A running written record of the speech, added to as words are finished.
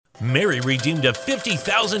Mary redeemed a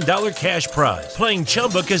 $50,000 cash prize playing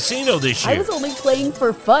Chumba Casino this year. I was only playing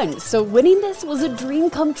for fun, so winning this was a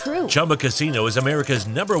dream come true. Chumba Casino is America's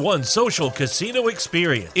 #1 social casino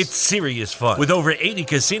experience. It's serious fun. With over 80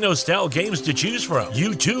 casino-style games to choose from,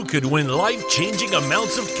 you too could win life-changing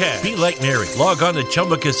amounts of cash. Be like Mary. Log on to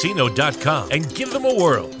ChumbaCasino.com and give them a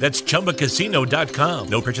whirl. That's ChumbaCasino.com.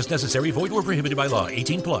 No purchase necessary. Void where prohibited by law.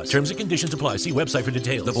 18 plus. Terms and conditions apply. See website for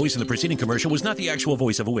details. The voice in the preceding commercial was not the actual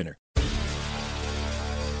voice of a winner.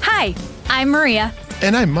 Hi, I'm Maria.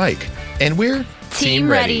 And I'm Mike. And we're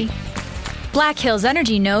Team Ready. Black Hills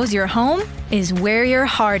Energy knows your home is where your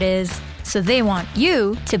heart is, so they want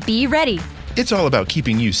you to be ready. It's all about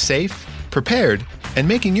keeping you safe, prepared, and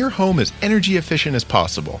making your home as energy efficient as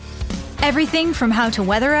possible. Everything from how to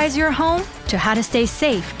weatherize your home to how to stay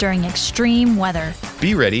safe during extreme weather.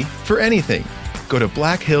 Be ready for anything. Go to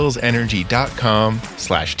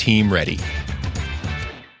blackhillsenergy.com/Team Ready.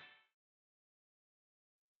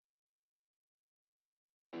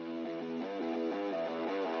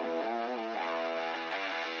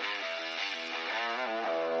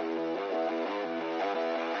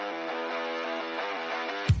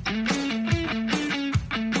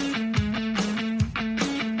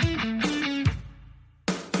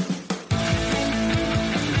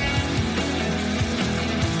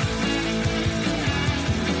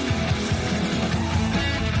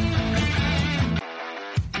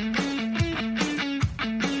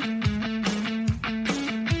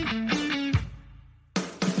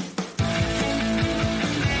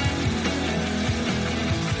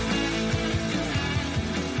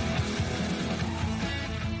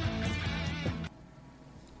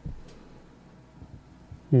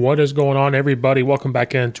 What is going on, everybody? Welcome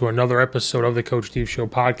back into another episode of the Coach Steve Show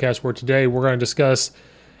podcast, where today we're going to discuss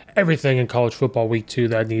everything in college football week 2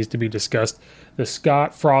 that needs to be discussed. The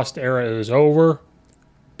Scott Frost era is over.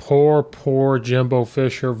 Poor Jimbo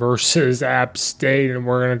Fisher versus App State, and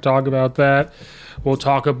we're going to talk about that. We'll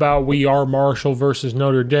talk about We Are Marshall versus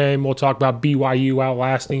Notre Dame. We'll talk about BYU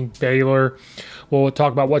outlasting Baylor. We'll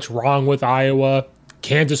talk about what's wrong with Iowa.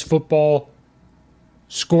 Kansas football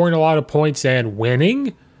scoring a lot of points and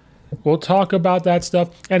winning. We'll talk about that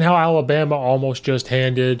stuff and how Alabama almost just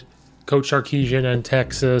handed Coach Sarkisian and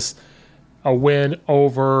Texas a win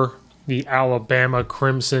over the Alabama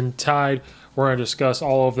Crimson Tide. We're going to discuss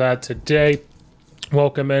all of that today.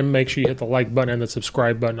 Welcome in. Make sure you hit the like button and the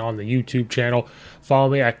subscribe button on the YouTube channel. Follow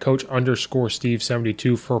me at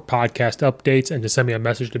Coach_Steve72 for podcast updates and to send me a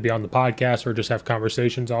message to be on the podcast or just have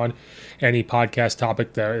conversations on any podcast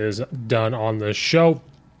topic that is done on the show.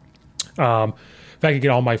 If I could get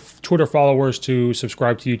all my Twitter followers to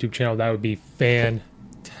subscribe to the YouTube channel, that would be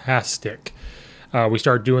fantastic. We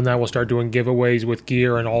start doing that. We'll start doing giveaways with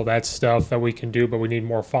gear and all that stuff that we can do, but we need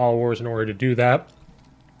more followers in order to do that.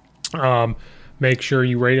 Make sure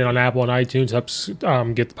you rate it on Apple and iTunes. Helps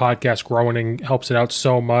get the podcast growing and helps it out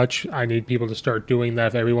so much. I need people to start doing that.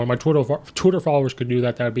 If every one of my Twitter followers could do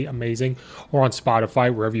that, that would be amazing. Or on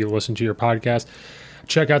Spotify, wherever you listen to your podcast.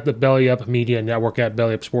 Check out the Belly Up Media Network at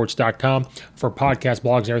bellyupsports.com for podcast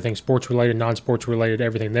blogs and everything sports-related, non-sports related,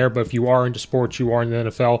 everything there. But if you are into sports, you are in the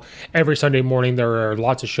NFL, every Sunday morning there are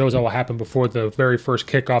lots of shows that will happen before the very first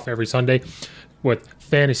kickoff every Sunday with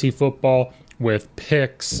fantasy football, with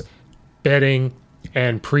picks, betting,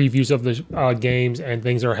 and previews of the games and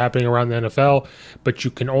things that are happening around the NFL. But you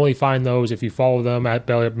can only find those if you follow them at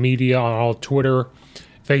Belly Up Media on all Twitter,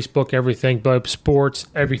 Facebook, everything, Belly Up Sports,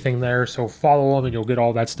 everything there. So follow them and you'll get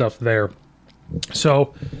all that stuff there.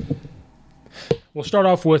 So we'll start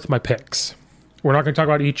off with my picks. We're not going to talk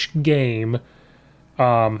about each game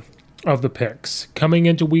of the picks. Coming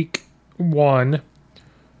into week 1,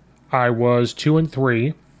 I was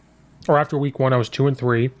 2-3. Or after week 1, I was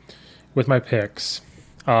 2-3. With my picks.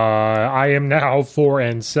 I am now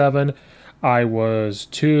 4-7. I was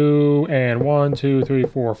 2-1, 2, 3,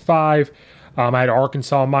 4, 5. I had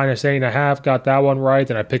Arkansas minus 8.5. Got that one right.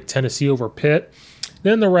 Then I picked Tennessee over Pitt.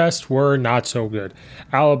 Then the rest were not so good.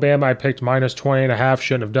 Alabama, I picked minus 20.5.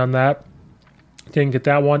 Shouldn't have done that. Didn't get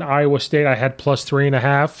that one. Iowa State, I had plus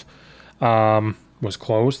 3.5. Was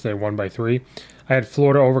close. They won by 3. I had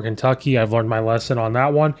Florida over Kentucky. I've learned my lesson on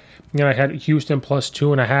that one. And then I had Houston plus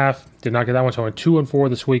 2.5. Did not get that one. So I went 2-4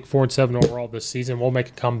 this week, 4-7 overall this season. We'll make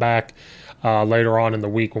a comeback later on in the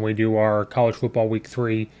week when we do our college football week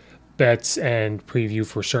 3 bets and preview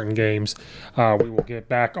for certain games. We will get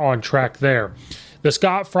back on track there. The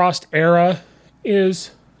Scott Frost era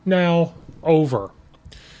is now over.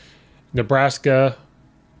 Nebraska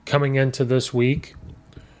coming into this week,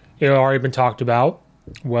 it had already been talked about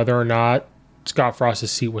whether or not Scott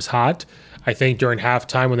Frost's seat was hot. I think during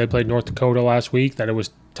halftime when they played North Dakota last week that it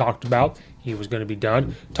was talked about he was going to be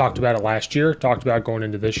done. Talked about it last year. Talked about going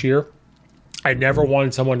into this year. I never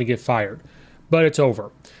wanted someone to get fired, but it's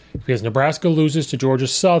over because Nebraska loses to Georgia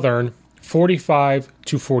Southern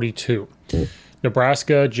 45-42.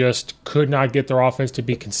 Nebraska just could not get their offense to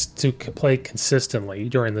play consistently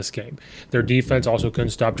during this game. Their defense also couldn't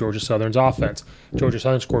stop Georgia Southern's offense. Georgia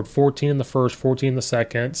Southern scored 14 in the first, 14 in the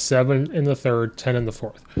second, 7 in the third, 10 in the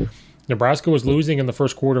fourth. Nebraska was losing in the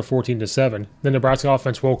first quarter 14-7. The Nebraska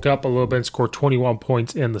offense woke up a little bit and scored 21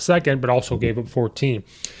 points in the second, but also gave up 14.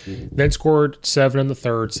 Then scored 7 in the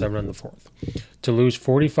third, 7 in the fourth to lose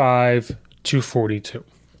 45-42.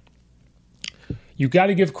 You got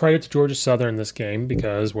to give credit to Georgia Southern in this game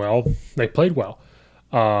because, well, they played well.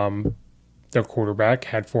 Their quarterback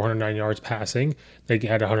had 409 yards passing. They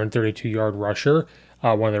had a 132-yard rusher.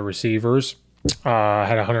 One of their receivers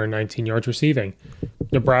had 119 yards receiving.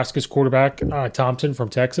 Nebraska's quarterback, Thompson from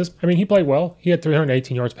Texas, he played well. He had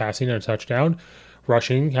 318 yards passing and a touchdown.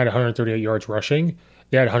 Rushing, had 138 yards rushing.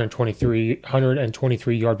 They had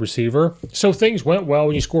 123-yard receiver. So things went well.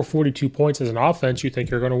 When you score 42 points as an offense, you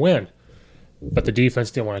think you're going to win. But the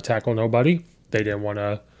defense didn't want to tackle nobody. They didn't want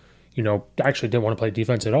to, actually didn't want to play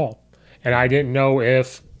defense at all. And I didn't know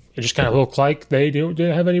if it just kind of looked like they didn't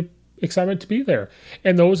have any excitement to be there.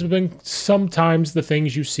 And those have been sometimes the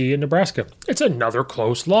things you see in Nebraska. It's another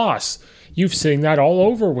close loss. You've seen that all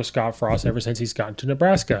over with Scott Frost ever since he's gotten to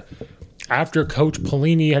Nebraska. After Coach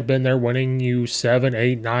Pelini had been there winning you 7,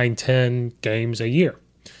 8, 9, 10 games a year.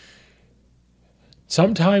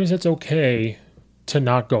 Sometimes it's okay to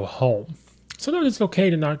not go home. Sometimes it's okay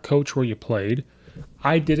to not coach where you played.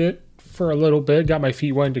 I did it for a little bit, got my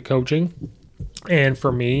feet wet into coaching. And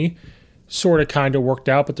for me, sort of kind of worked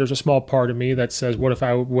out, but there's a small part of me that says, what if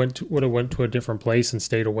I would have went to a different place and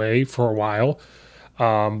stayed away for a while?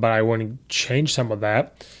 But I wouldn't change some of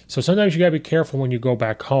that. So sometimes you got to be careful when you go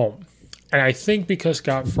back home. And I think because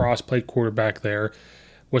Scott Frost played quarterback there,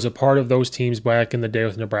 was a part of those teams back in the day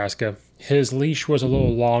with Nebraska, his leash was a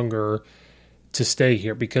little longer to stay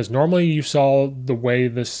here, because normally you saw the way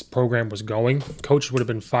this program was going, coaches would have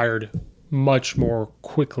been fired much more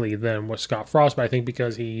quickly than with Scott Frost. But I think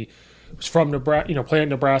because he was from Nebraska, playing at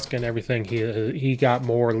Nebraska and everything, he got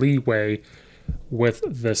more leeway with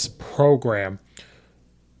this program.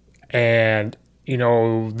 And,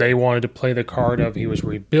 they wanted to play the card of he was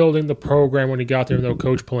rebuilding the program when he got there, though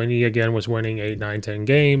Coach Pelini, again, was winning 8, 9, 10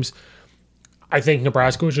 games. I think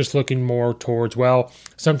Nebraska was just looking more towards,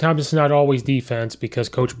 sometimes it's not always defense, because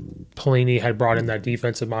Coach Pelini had brought in that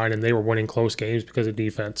defensive mind and they were winning close games because of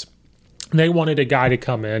defense. They wanted a guy to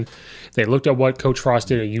come in. They looked at what Coach Frost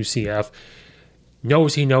did at UCF,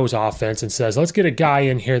 he knows offense, and says, let's get a guy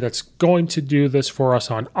in here that's going to do this for us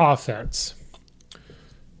on offense.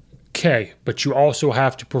 Okay, but you also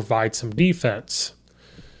have to provide some defense.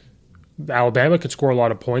 Alabama could score a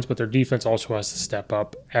lot of points, but their defense also has to step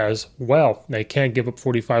up as well. They can't give up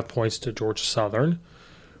 45 points to Georgia Southern.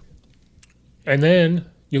 And then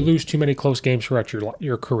you lose too many close games throughout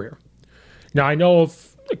your career. Now, I know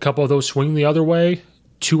if a couple of those swing the other way,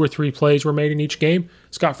 2 or 3 plays were made in each game,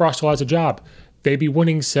 Scott Frost still has a job. They'd be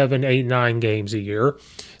winning 7, 8, 9 games a year.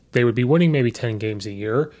 They would be winning maybe 10 games a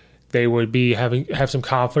year. They would be have some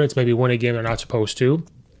confidence, maybe win a game they're not supposed to.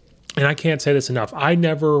 And I can't say this enough. I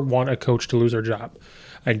never want a coach to lose their job.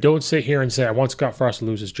 I don't sit here and say I want Scott Frost to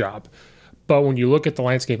lose his job. But when you look at the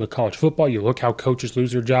landscape of college football, you look how coaches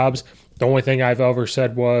lose their jobs. The only thing I've ever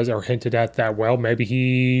said was, or hinted at that, maybe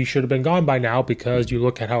he should have been gone by now, because you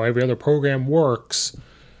look at how every other program works.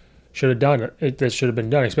 Should have done it. This should have been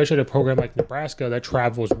done, especially at a program like Nebraska that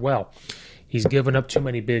travels well. He's given up too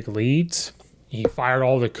many big leads. He fired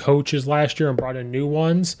all the coaches last year and brought in new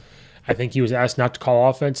ones. I think he was asked not to call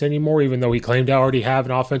offense anymore, even though he claimed to already have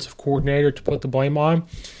an offensive coordinator to put the blame on.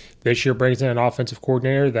 This year brings in an offensive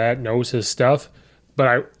coordinator that knows his stuff. But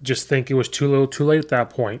I just think it was too little too late at that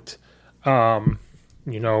point. Comparable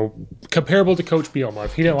to Coach Bielema.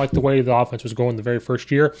 If he didn't like the way the offense was going the very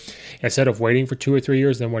first year, instead of waiting for 2 or 3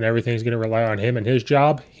 years, then when everything's going to rely on him and his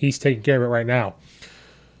job, he's taking care of it right now.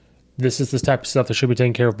 This is the type of stuff that should be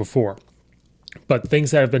taken care of before. But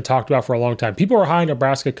things that have been talked about for a long time. People are high in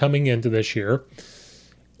Nebraska coming into this year.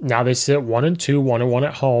 Now they sit 1-2, 1-1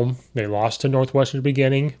 at home. They lost to Northwestern at the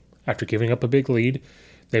beginning after giving up a big lead.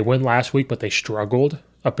 They win last week, but they struggled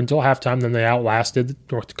up until halftime. Then they outlasted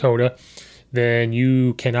North Dakota. Then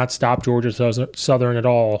you cannot stop Georgia Southern at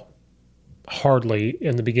all, hardly,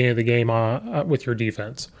 in the beginning of the game with your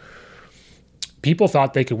defense. People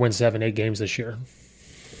thought they could win 7, 8 games this year.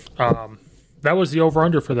 That was the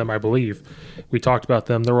over-under for them, I believe. We talked about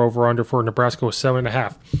them. Their over-under for Nebraska was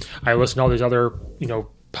 7.5. I listened to all these other,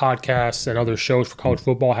 podcasts and other shows for college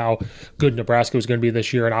football how good Nebraska was going to be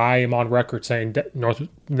this year, and I am on record saying that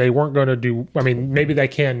they weren't going to do. I mean, maybe they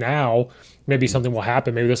can now. Maybe something will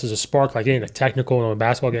happen. Maybe this is a spark, like getting a technical in a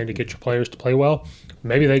basketball game to get your players to play well.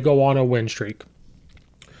 Maybe they go on a win streak.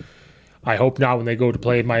 I hope not when they go to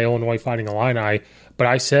play my Illinois Fighting Illini. But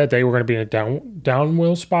I said they were going to be in a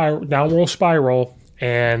downward spiral,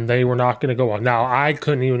 and they were not going to go on. Now, I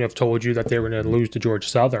couldn't even have told you that they were going to lose to Georgia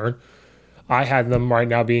Southern. I had them right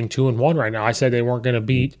now being 2-1 right now. I said they weren't going to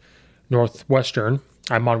beat Northwestern.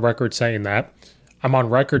 I'm on record saying that. I'm on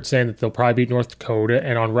record saying that they'll probably beat North Dakota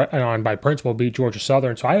and on by principle beat Georgia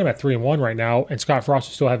Southern. So I am at 3-1 right now, and Scott Frost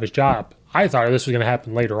will still have his job. I thought this was going to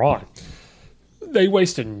happen later on. They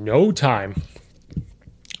wasted no time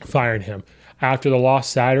firing him. After the loss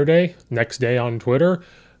Saturday, next day on Twitter,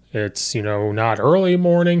 it's, not early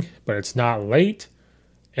morning, but it's not late.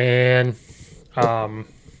 And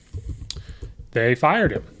they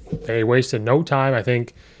fired him. They wasted no time. I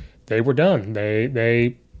think they were done.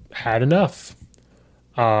 They had enough.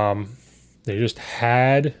 They just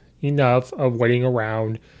had enough of waiting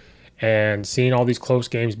around and seeing all these close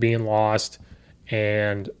games being lost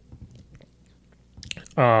and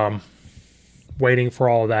waiting for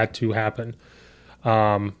all of that to happen.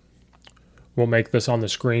 We'll make this on the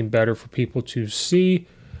screen better for people to see.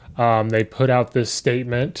 They put out this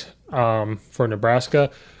statement for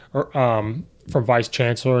Nebraska from Vice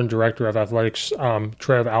Chancellor and Director of Athletics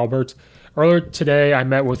Trev Alberts. Earlier today, I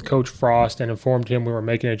met with Coach Frost and informed him we were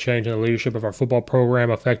making a change in the leadership of our football program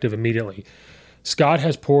effective immediately. Scott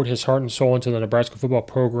has poured his heart and soul into the Nebraska football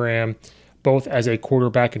program, both as a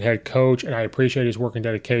quarterback and head coach, and I appreciate his work and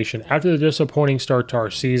dedication. After the disappointing start to our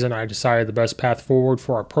season, I decided the best path forward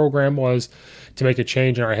for our program was to make a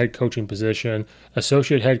change in our head coaching position.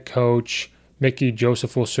 Associate head coach Mickey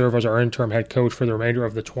Joseph will serve as our interim head coach for the remainder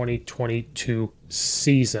of the 2022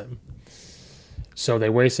 season. So they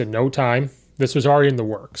wasted no time. This was already in the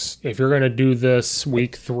works. If you're going to do this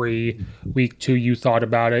week 3, week 2, you thought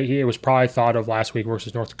about it. It was probably thought of last week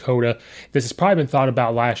versus North Dakota. This has probably been thought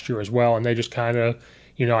about last year as well. And they just kind of,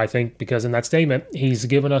 I think because in that statement, he's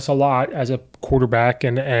given us a lot as a quarterback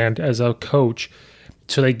and as a coach.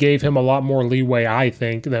 So they gave him a lot more leeway, I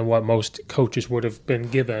think, than what most coaches would have been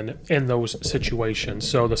given in those situations.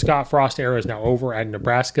 So the Scott Frost era is now over at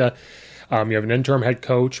Nebraska. You have an interim head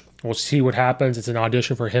coach. We'll see what happens. It's an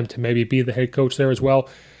audition for him to maybe be the head coach there as well.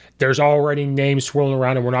 There's already names swirling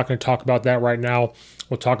around, and we're not going to talk about that right now.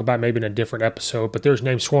 We'll talk about maybe in a different episode, but there's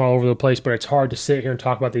names swirling all over the place, but it's hard to sit here and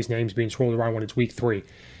talk about these names being swirled around when it's week 3.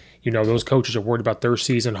 Those coaches are worried about their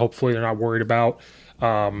season. Hopefully they're not worried about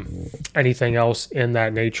anything else in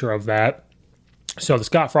that nature of that. So the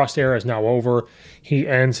Scott Frost era is now over. He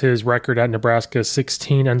ends his record at Nebraska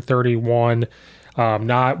 16-31.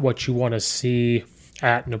 Not what you want to see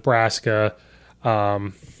at Nebraska,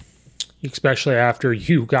 especially after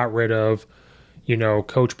you got rid of,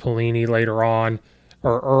 Coach Pelini later on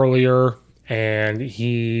or earlier, and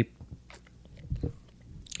he,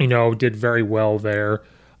 did very well there.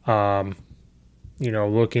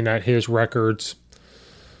 Looking at his records,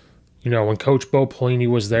 when Coach Bo Pelini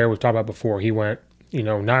was there, we've talked about before, he went,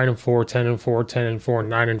 9-4, 10-4, 10-4,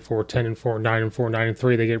 9-4, 10-4, 9-4,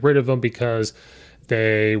 9-3. They get rid of him because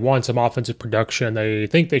they want some offensive production. They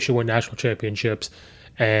think they should win national championships,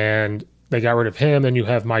 and they got rid of him. Then you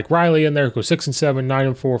have Mike Riley in there who goes 6-7,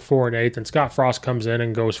 9-4, 4-8. Then Scott Frost comes in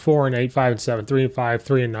and goes 4-8, 5-7, 3-5,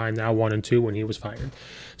 3-9, now 1-2 when he was fired.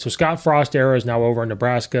 So Scott Frost era is now over in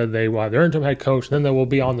Nebraska. They will have their interim head coach. Then they will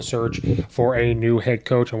be on the search for a new head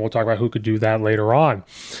coach, and we'll talk about who could do that later on.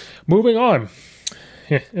 Moving on.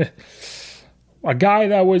 A guy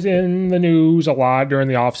that was in the news a lot during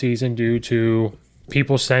the offseason due to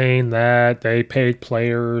people saying that they paid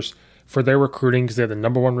players for their recruiting because they're the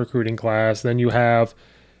number 1 recruiting class. Then you have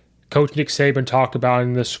Coach Nick Saban talked about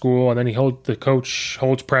in this school, and then the coach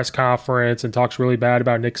holds press conference and talks really bad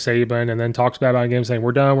about Nick Saban, and then talks bad about him saying,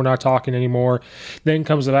 we're done, we're not talking anymore. Then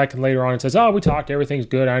comes back and later on and says, we talked, everything's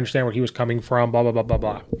good, I understand where he was coming from, blah, blah, blah, blah,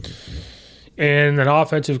 blah. And an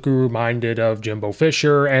offensive guru minded of Jimbo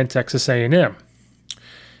Fisher and Texas A&M.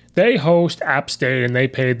 They host App State, and they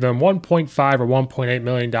paid them $1.5 or $1.8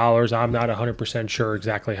 million. I'm not 100% sure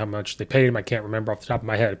exactly how much they paid him. I can't remember off the top of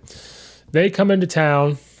my head. They come into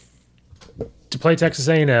town to play Texas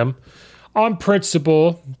A&M on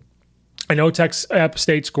principle. I know App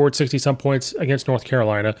State scored 60-some points against North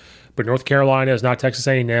Carolina, but North Carolina is not Texas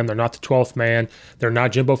A&M. They're not the 12th man. They're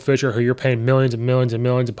not Jimbo Fisher, who you're paying millions and millions and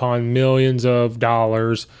millions upon millions of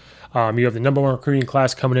dollars. You have the number 1 recruiting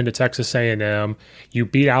class coming into Texas A&M. You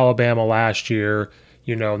beat Alabama last year,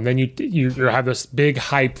 and then you have this big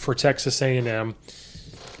hype for Texas A&M.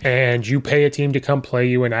 and you pay a team to come play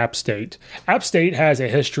you in App State. App State has a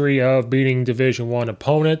history of beating Division I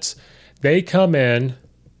opponents. They come in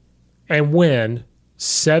and win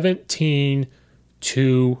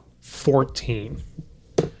 17-14.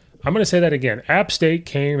 I'm going to say that again. App State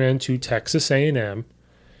came into Texas A&M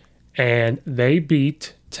and they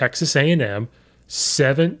beat Texas A&M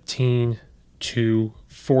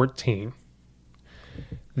 17-14.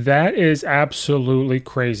 That is absolutely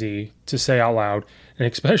crazy to say out loud, and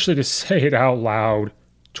especially to say it out loud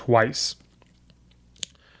twice.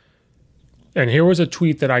 And here was a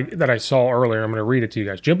tweet that I saw earlier. I'm going to read it to you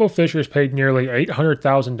guys. Jimbo Fisher is paid nearly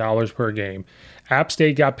 $800,000 per game. App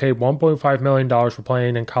State got paid $1.5 million for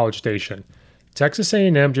playing in College Station. Texas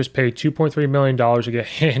A&M just paid $2.3 million to get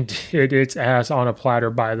handed its ass on a platter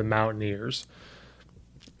by the Mountaineers.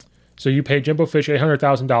 So you paid Jimbo Fisher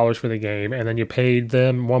 $800,000 for the game, and then you paid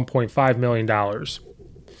them $1.5 million.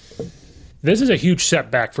 This is a huge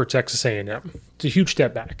setback for Texas A&M. It's a huge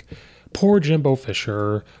step back. Poor Jimbo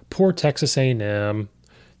Fisher. Poor Texas A&M.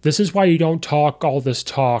 This is why you don't talk all this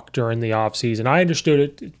talk during the offseason. I understood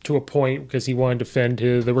it to a point because he wanted to defend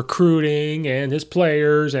the recruiting and his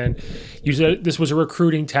players, and you said this was a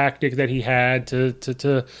recruiting tactic that he had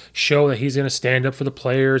to show that he's going to stand up for the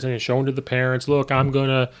players and showing to the parents, look, I'm going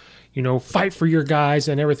to fight for your guys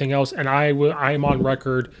and everything else. And I am on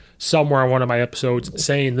record somewhere on one of my episodes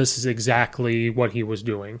saying this is exactly what he was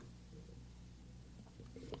doing.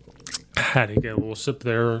 I had to get a little sip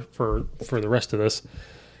there for the rest of this.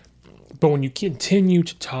 But when you continue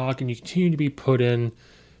to talk and you continue to be put in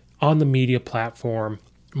on the media platform,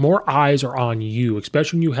 more eyes are on you,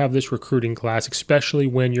 especially when you have this recruiting class, especially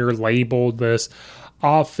when you're labeled this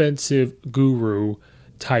offensive guru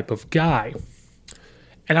type of guy.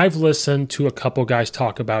 And I've listened to a couple guys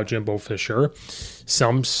talk about Jimbo Fisher.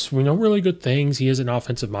 Some, really good things. He is an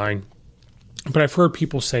offensive mind. But I've heard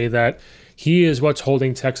people say that he is what's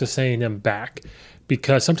holding Texas A&M back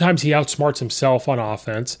because sometimes he outsmarts himself on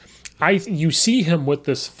offense. You see him with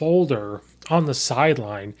this folder on the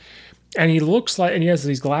sideline, and he looks like, and he has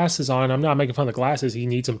these glasses on. I'm not making fun of the glasses. He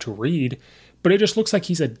needs them to read. But it just looks like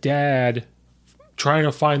he's a dad trying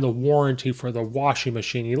to find the warranty for the washing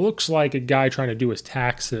machine. He looks like a guy trying to do his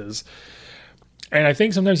taxes. And I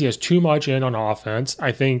think sometimes he has too much in on offense.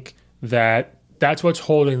 I think that's what's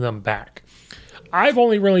holding them back. I've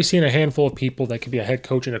only really seen a handful of people that could be a head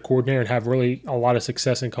coach and a coordinator and have really a lot of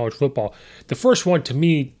success in college football. The first one to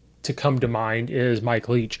me to come to mind is Mike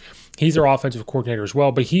Leach. He's their offensive coordinator as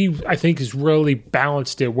well, but he, I think, has really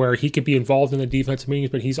balanced it where he could be involved in the defensive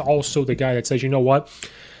meetings, but he's also the guy that says, you know what,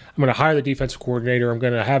 I'm going to hire the defensive coordinator, I'm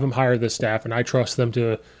going to have him hire the staff, and I trust them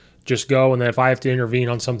to just go, and then if I have to intervene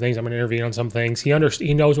on some things, I'm going to intervene on some things. He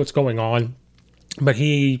knows what's going on, but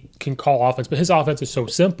he can call offense. But his offense is so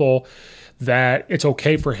simple that it's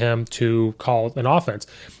okay for him to call an offense.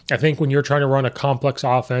 I think when you're trying to run a complex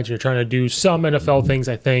offense, you're trying to do some NFL things,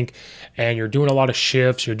 I think, and you're doing a lot of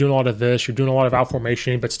shifts, you're doing a lot of this, you're doing a lot of out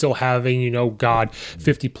formation, but still having,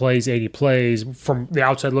 50 plays, 80 plays, from the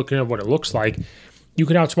outside looking at what it looks like, you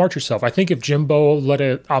can outsmart yourself. I think if Jimbo let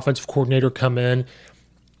an offensive coordinator come in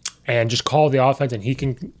and just call the offense and he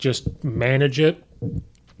can just manage it,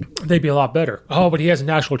 they'd be a lot better. Oh, but he has a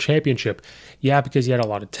national championship. Yeah, because he had a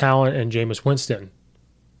lot of talent and Jameis Winston.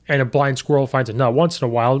 And a blind squirrel finds a nut once in a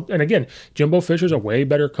while. And again, Jimbo Fisher's a way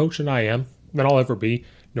better coach than I am, than I'll ever be.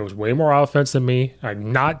 Knows way more offense than me.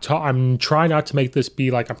 I'm trying not to make this be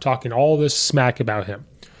like I'm talking all this smack about him.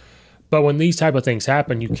 But when these type of things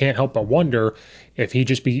happen, you can't help but wonder if he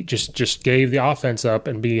just gave the offense up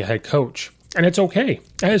and be a head coach. And it's okay.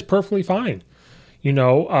 That is perfectly fine.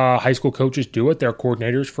 High school coaches do it. They're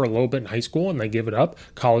coordinators for a little bit in high school, and they give it up.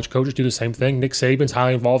 College coaches do the same thing. Nick Saban's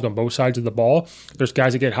highly involved on both sides of the ball. There's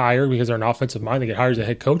guys that get hired because they're an offensive mind. They get hired as a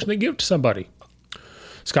head coach, and they give it to somebody.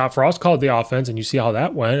 Scott Frost called the offense, and you see how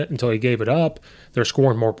that went until he gave it up. They're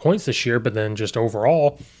scoring more points this year, but then just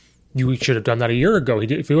overall, you should have done that a year ago.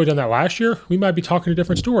 If he would have done that last year, we might be talking a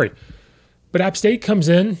different story. But App State comes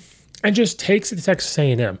in and just takes it to Texas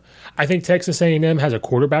A&M. I think Texas A&M has a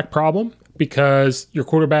quarterback problem, because your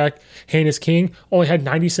quarterback, Haynes King, only had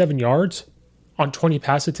 97 yards on 20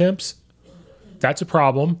 pass attempts. That's a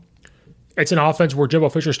problem. It's an offense where Jimbo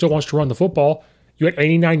Fisher still wants to run the football. You had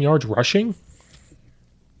 89 yards rushing.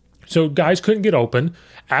 So guys couldn't get open.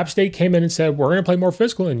 App State came in and said, we're going to play more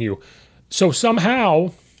physical than you. So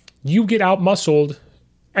somehow you get out-muscled,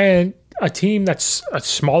 and a team that's a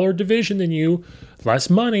smaller division than you, less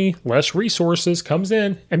money, less resources, comes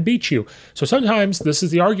in and beats you. So sometimes this is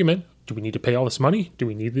the argument. Do we need to pay all this money? Do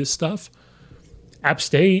we need this stuff? App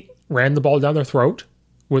State ran the ball down their throat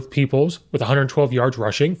with Peoples with 112 yards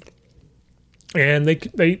rushing. And they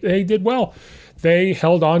did well. They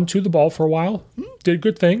held on to the ball for a while, did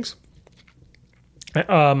good things.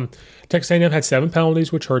 Texas A&M had 7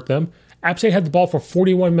 penalties, which hurt them. App State had the ball for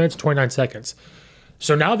 41 minutes, 29 seconds.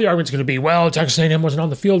 So now the argument's going to be, well, Texas A&M wasn't on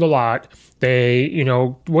the field a lot. They,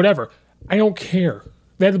 whatever. I don't care.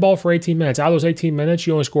 They had the ball for 18 minutes. Out of those 18 minutes,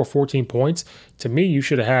 you only score 14 points. To me, you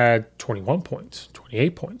should have had 21 points,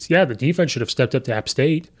 28 points. Yeah, the defense should have stepped up to App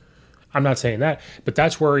State. I'm not saying that. But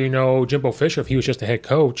that's where, Jimbo Fisher, if he was just a head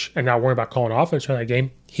coach and not worrying about calling offense for that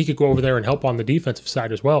game, he could go over there and help on the defensive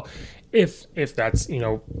side as well. If that's,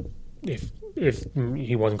 if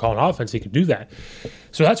he wasn't calling offense, he could do that.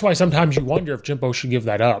 So that's why sometimes you wonder if Jimbo should give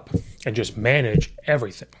that up and just manage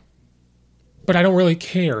everything. But I don't really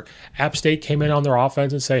care. App State came in on their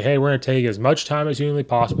offense and say, hey, we're going to take as much time as humanly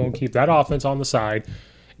possible and keep that offense on the side.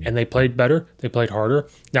 And they played better. They played harder.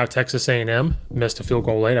 Now Texas A&M missed a field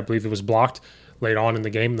goal late. I believe it was blocked late on in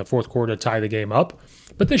the game in the fourth quarter to tie the game up.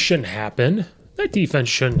 But this shouldn't happen. That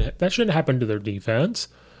shouldn't happen to their defense.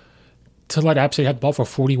 To let App State have the ball for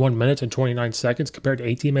 41 minutes and 29 seconds compared to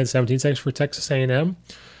 18 minutes, 17 seconds for Texas A&M.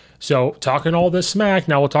 So talking all this smack,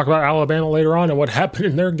 now we'll talk about Alabama later on and what happened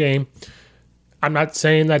in their game. I'm not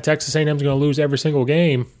saying that Texas A&M is going to lose every single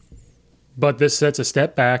game, but this sets a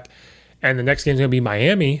step back, and the next game is going to be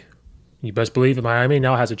Miami. You best believe that Miami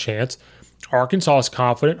now has a chance. Arkansas is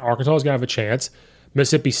confident. Arkansas is going to have a chance.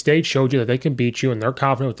 Mississippi State showed you that they can beat you, and they're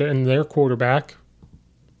confident in their quarterback.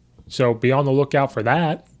 So be on the lookout for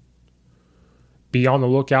that. Be on the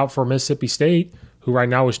lookout for Mississippi State, who right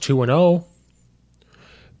now is 2-0.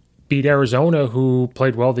 Beat Arizona, who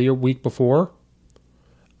played well the week before.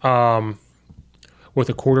 With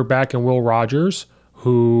a quarterback in Will Rogers,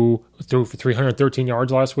 who threw for 313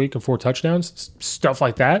 yards last week and 4 touchdowns, stuff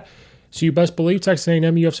like that. So you best believe Texas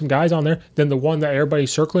A&M, you have some guys on there. Then the one that everybody's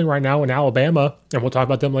circling right now in Alabama, and we'll talk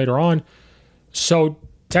about them later on. So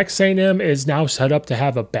Texas A&M is now set up to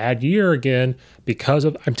have a bad year again because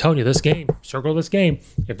of, I'm telling you, this game, circle this game.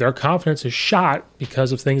 If their confidence is shot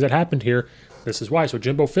because of things that happened here, this is why. So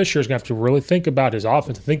Jimbo Fisher is going to have to really think about his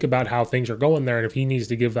offense, think about how things are going there, and if he needs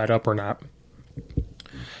to give that up or not.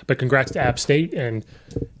 But congrats to App State, and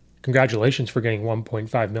congratulations for getting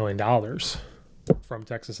 $1.5 million from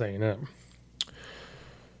Texas A&M.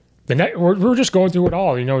 We're just going through it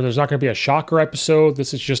all. There's not going to be a shocker episode.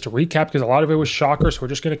 This is just a recap because a lot of it was shocker, so we're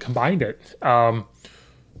just going to combine it.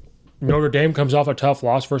 Notre Dame comes off a tough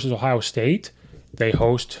loss versus Ohio State. They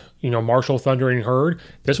host, Marshall Thundering Herd.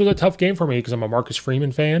 This was a tough game for me because I'm a Marcus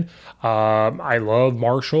Freeman fan. I love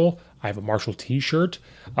Marshall. I have a Marshall t-shirt.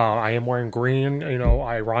 I am wearing green,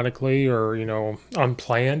 ironically or,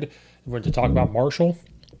 unplanned. We're going to talk about Marshall.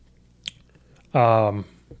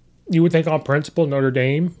 You would think on principle Notre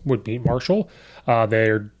Dame would beat Marshall.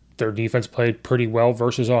 Their defense played pretty well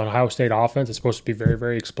versus Ohio State offense. It's supposed to be very,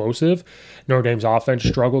 very explosive. Notre Dame's offense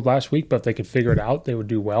struggled last week, but if they could figure it out, they would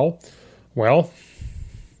do well. Well,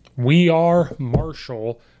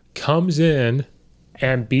 Marshall comes in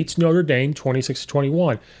and beats Notre Dame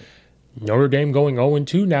 26-21. Notre Dame going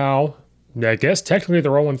 0-2 now. I guess technically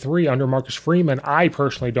they're 0-3 under Marcus Freeman. I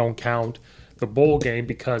personally don't count the bowl game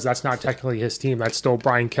because that's not technically his team. That's still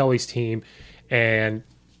Brian Kelly's team. And,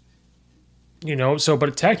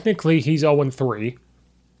 but technically he's 0-3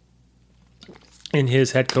 in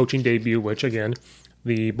his head coaching debut, which again,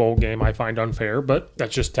 the bowl game I find unfair, but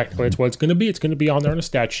that's just technically it's what it's going to be. It's going to be on there on a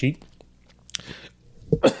stat sheet.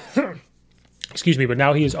 Excuse me, but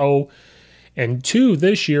now he is 0-2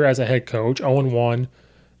 this year as a head coach, 0-1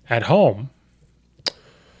 at home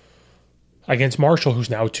against Marshall, who's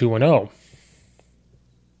now 2-0.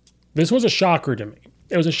 This was a shocker to me.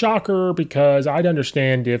 It was a shocker because I'd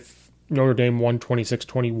understand if Notre Dame won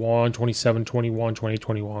 26-21, 27-21,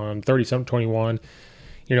 20-21, 37-21,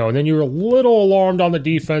 and then you're a little alarmed on the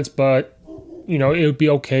defense, but, it would be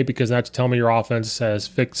okay because that's telling me your offense has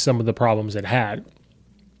fixed some of the problems it had.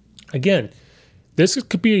 Again, this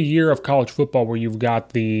could be a year of college football where you've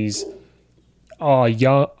got these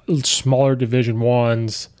young, smaller Division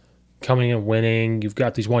I's coming and winning. You've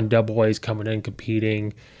got these 1AA coming in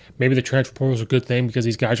competing. Maybe the transfer portal is a good thing because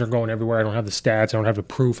these guys are going everywhere. I don't have the stats. I don't have the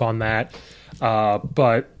proof on that.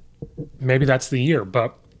 But maybe that's the year.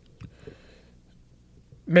 But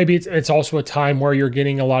maybe it's also a time where you're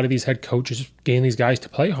getting a lot of these head coaches getting these guys to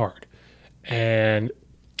play hard. And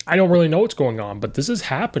I don't really know what's going on, but this is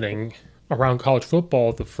happening around college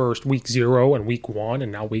football the first week 0 and week 1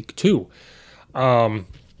 and now week 2.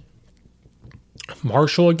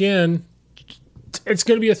 Marshall, again, it's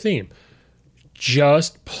going to be a theme.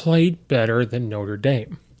 Just played better than Notre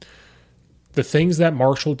Dame. The things that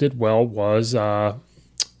Marshall did well was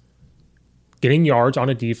getting yards on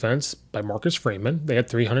a defense by Marcus Freeman. They had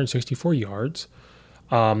 364 yards.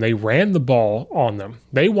 They ran the ball on them.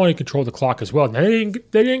 They wanted to control the clock as well. They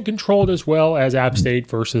didn't control it as well as App State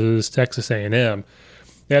versus Texas A&M.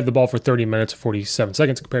 They had the ball for 30 minutes and 47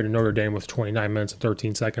 seconds compared to Notre Dame with 29 minutes and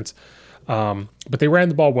 13 seconds. But they ran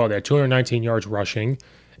the ball well. They had 219 yards rushing,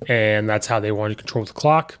 and that's how they wanted to control the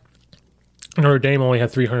clock. Notre Dame only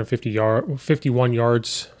had 51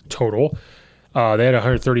 yards total. They had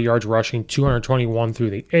 130 yards rushing, 221 through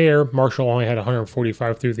the air. Marshall only had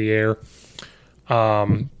 145 through the air.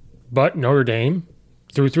 But Notre Dame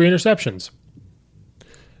threw 3 interceptions.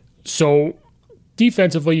 So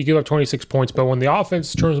defensively, you give up 26 points, but when the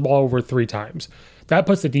offense turns the ball over 3 times, that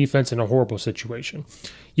puts the defense in a horrible situation.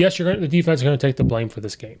 Yes, the defense is going to take the blame for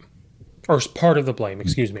this game, or part of the blame,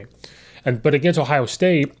 excuse me. But against Ohio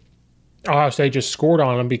State just scored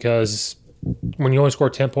on them because when you only score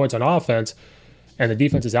 10 points on offense and the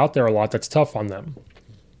defense is out there a lot, that's tough on them.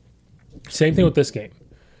 Same thing with this game.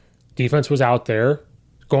 Defense was out there,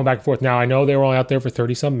 going back and forth. Now, I know they were only out there for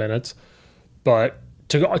 30-some minutes, but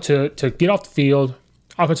to get off the field,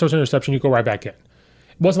 offense throws an interception, you go right back in.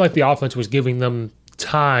 It wasn't like the offense was giving them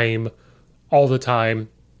time all the time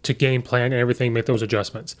to game plan and everything, make those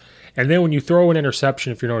adjustments. And then when you throw an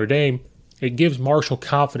interception, if you're Notre Dame, it gives Marshall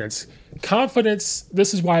confidence. Confidence,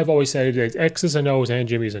 this is why I've always said it's X's and O's and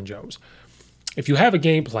Jimmy's and Joe's. If you have a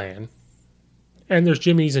game plan and there's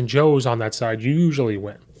Jimmy's and Joe's on that side, you usually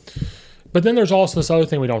win. But then there's also this other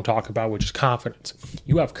thing we don't talk about, which is confidence.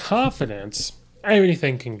 You have confidence,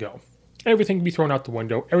 everything can go. Everything can be thrown out the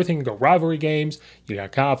window. Everything can go. Rivalry games, you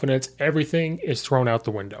got confidence, everything is thrown out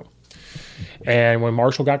the window. And when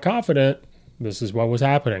Marshall got confident, this is what was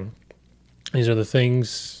happening. These are the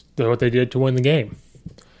things, what they did to win the game.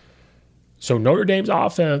 So Notre Dame's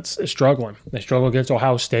offense is struggling. They struggle against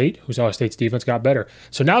Ohio State, whose Ohio State's defense got better.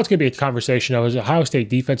 So now it's going to be a conversation of, is Ohio State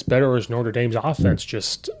defense better or is Notre Dame's offense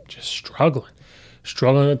just struggling?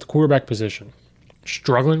 Struggling at the quarterback position.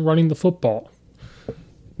 Struggling running the football.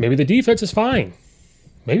 Maybe the defense is fine.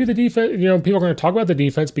 Maybe the defense, people are going to talk about the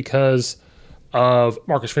defense because of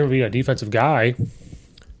Marcus Freeman being a defensive guy.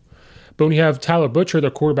 But when you have Tyler Butcher, the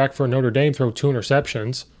quarterback for Notre Dame, throw 2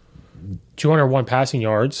 interceptions, 201 passing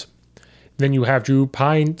yards. Then you have Drew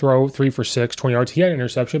Pine throw 3 for 6, 20 yards. He had an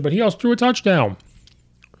interception, but he also threw a touchdown.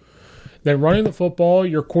 Then running the football,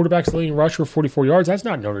 your quarterback's leading rush for 44 yards. That's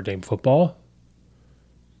not Notre Dame football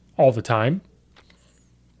all the time.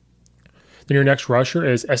 Then your next rusher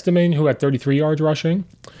is Esteman, who had 33 yards rushing.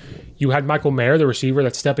 You had Michael Mayer, the receiver,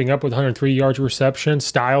 that's stepping up with 103 yards reception.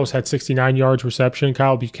 Styles had 69 yards reception.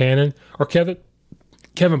 Kevin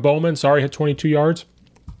Bowman, had 22 yards.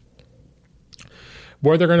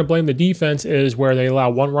 Where they're going to blame the defense is where they allow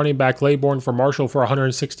one running back, Laybourne, for Marshall for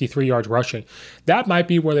 163 yards rushing. That might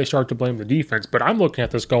be where they start to blame the defense, but I'm looking at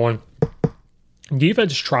this going,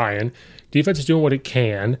 defense is trying. Defense is doing what it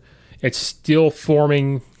can. It's still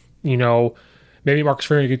forming, maybe Marcus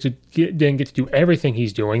Freeman didn't get to do everything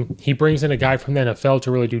he's doing. He brings in a guy from the NFL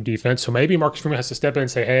to really do defense. So maybe Marcus Freeman has to step in and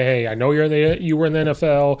say, hey, I know you were in the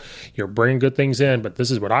NFL. You're bringing good things in, but this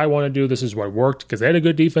is what I want to do. This is what worked because they had a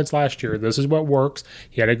good defense last year. This is what works.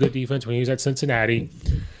 He had a good defense when he was at Cincinnati.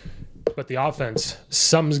 But the offense,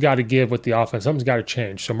 something's got to give with the offense. Something's got to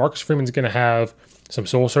change. So Marcus Freeman's going to have some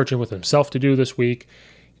soul searching with himself to do this week.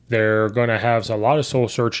 They're going to have a lot of soul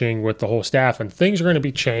searching with the whole staff, and things are going to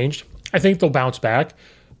be changed. I think they'll bounce back,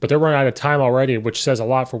 but they're running out of time already, which says a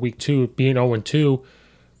lot for week 2, being 0-2,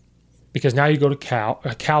 because now you go to Cal.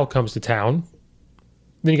 Cal comes to town.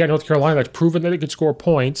 Then you got North Carolina that's proven that it could score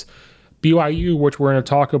points. BYU, which we're going to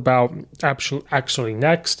talk about actually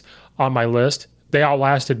next on my list, they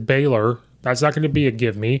outlasted Baylor. That's not going to be a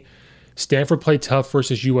give me. Stanford played tough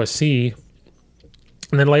versus USC.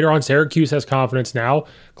 And then later on, Syracuse has confidence now.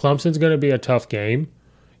 Clemson's going to be a tough game.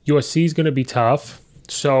 USC is going to be tough.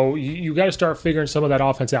 So you got to start figuring some of that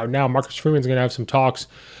offense out now. Marcus Freeman's going to have some talks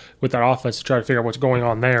with that offense to try to figure out what's going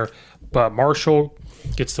on there. But Marshall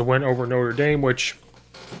gets the win over Notre Dame, which,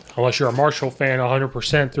 unless you're a Marshall fan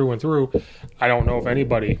 100% through and through, I don't know if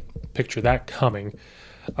anybody pictured that coming.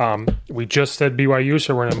 We just said BYU,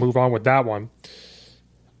 so we're going to move on with that one.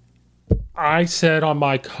 I said on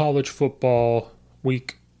my college football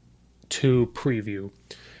week 2 preview,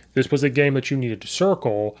 this was a game that you needed to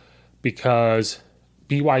circle because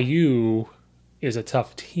BYU is a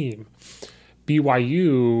tough team.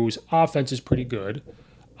 BYU's offense is pretty good.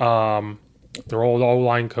 Their old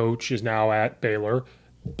O-line coach is now at Baylor.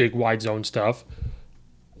 Big wide zone stuff.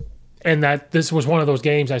 And that this was one of those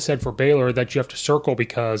games I said for Baylor that you have to circle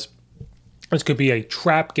because This could be a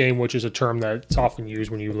trap game, which is a term that's often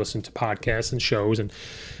used when you listen to podcasts and shows and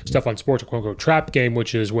stuff on sports, a quote-unquote trap game,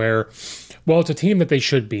 which is where, well, it's a team that they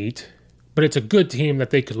should beat, but it's a good team that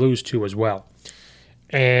they could lose to as well.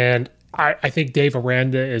 And I think Dave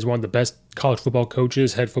Aranda is one of the best college football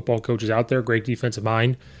coaches, head football coaches out there, great defensive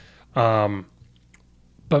mind.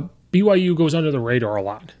 But BYU goes under the radar a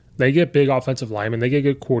lot. They get big offensive linemen. They get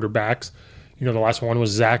good quarterbacks. You know, the last one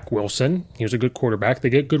was Zach Wilson. He was a good quarterback. They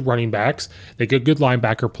get good running backs. They get good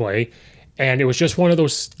linebacker play. And it was just one of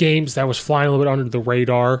those games that was flying a little bit under the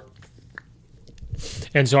radar.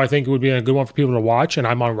 And so I think it would be a good one for people to watch. And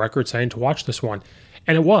I'm on record saying to watch this one.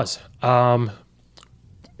 And it was.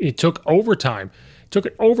 It took overtime. It took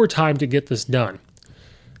overtime to get this done.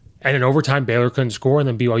 And in overtime, Baylor couldn't score, and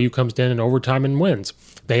then BYU comes in overtime and wins.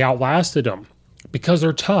 They outlasted them because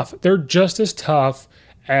they're tough. They're just as tough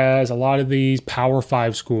as a lot of these Power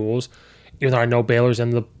 5 schools, even though I know Baylor's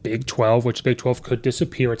in the Big 12, which Big 12 could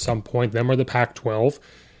disappear at some point. Them or the Pac-12,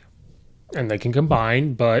 and they can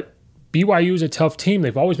combine. But BYU is a tough team.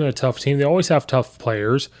 They've always been a tough team. They always have tough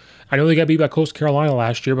players. I know they got beat by Coastal Carolina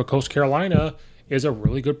last year, but Coastal Carolina is a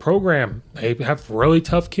really good program. They have really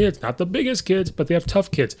tough kids. Not the biggest kids, but they have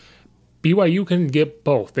tough kids. BYU can get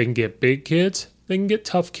both. They can get big kids. They can get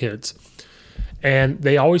tough kids. And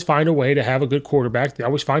they always find a way to have a good quarterback. They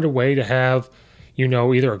always find a way to have, you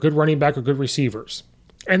know, either a good running back or good receivers.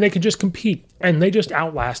 And they can just compete. And they just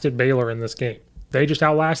outlasted Baylor in this game. They just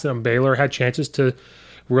outlasted them. Baylor had chances to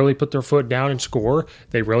really put their foot down and score.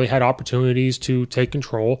 They really had opportunities to take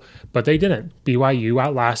control, but they didn't. BYU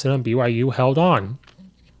outlasted them. BYU held on.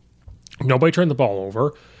 Nobody turned the ball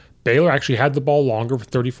over. Baylor actually had the ball longer for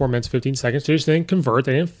 34 minutes, 15 seconds. They just didn't convert.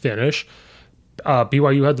 They didn't finish.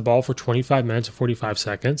 BYU had the ball for 25 minutes and 45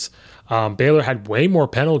 seconds. Baylor had way more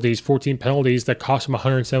penalties, 14 penalties that cost them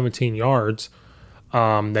 117 yards.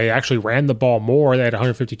 They actually ran the ball more. They had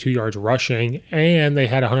 152 yards rushing, and they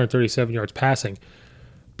had 137 yards passing.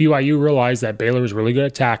 BYU realized that Baylor was really good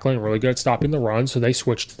at tackling, really good at stopping the run, so they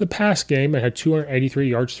switched to the pass game and had 283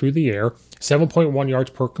 yards through the air, 7.1 yards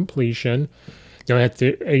per completion. They had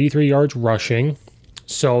 83 yards rushing,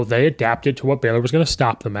 so they adapted to what Baylor was going to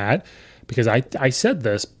stop them at. Because I said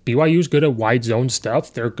this, BYU is good at wide zone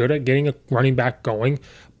stuff. They're good at getting a running back going.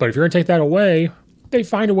 But if you're going to take that away, they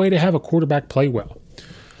find a way to have a quarterback play well.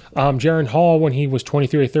 Jaron Hall, when he was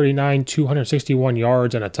 23 of 39, 261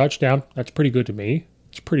 yards and a touchdown, that's pretty good to me.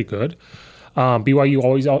 It's pretty good. BYU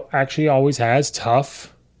always has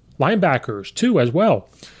tough linebackers too as well.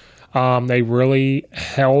 They really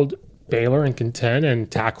held Baylor in content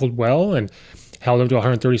and tackled well and held them to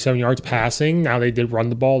 137 yards passing. Now they did run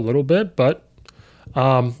the ball a little bit, but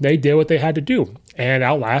they did what they had to do and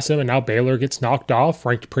outlasted them. And now Baylor gets knocked off,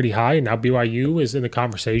 ranked pretty high, and now BYU is in the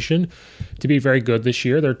conversation to be very good this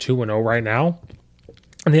year. They're 2-0 right now.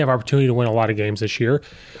 And they have opportunity to win a lot of games this year.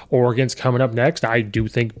 Oregon's coming up next. I do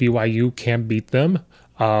think BYU can beat them.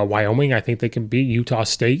 Wyoming, I think they can beat. Utah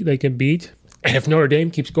State, they can beat. And if Notre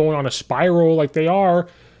Dame keeps going on a spiral like they are,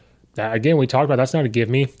 that, again, we talked about, that's not a give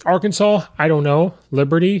me. Arkansas, I don't know.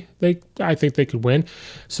 Liberty, I think they could win.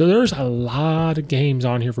 So there's a lot of games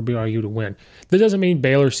on here for BYU to win. That doesn't mean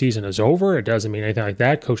Baylor's season is over. It doesn't mean anything like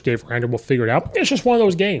that. Coach Dave Aranda will figure it out. It's just one of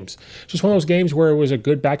those games. It's just one of those games where it was a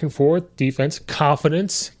good back and forth, defense,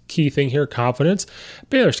 confidence. Key thing here, confidence.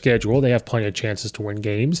 Baylor's schedule, they have plenty of chances to win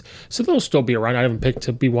games. So they'll still be around. I haven't picked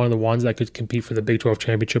to be one of the ones that could compete for the Big 12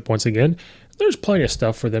 championship once again. There's plenty of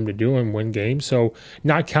stuff for them to do and win games. So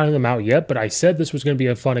not counting them out yet, but I said this was going to be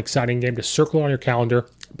a fun, exciting game to circle on your calendar.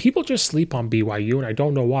 People just sleep on BYU, and I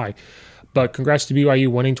don't know why. But congrats to BYU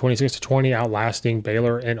winning 26-20, outlasting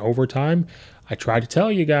Baylor in overtime. I tried to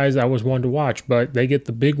tell you guys that was one to watch, but they get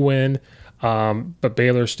the big win. But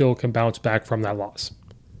Baylor still can bounce back from that loss.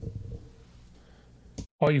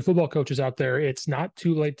 All you football coaches out there, it's not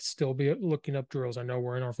too late to still be looking up drills. I know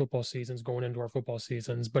we're in our football seasons, going into our football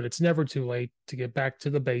seasons, but it's never too late to get back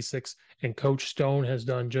to the basics. And Coach Stone has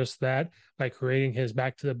done just that by creating his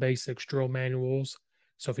Back to the Basics drill manuals.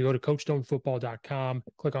 So if you go to CoachStoneFootball.com,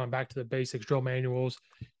 click on Back to the Basics drill manuals,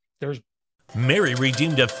 there's Mary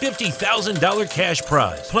redeemed a $50,000 cash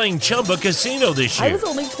prize playing Chumba Casino this year. I was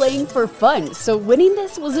only playing for fun, so winning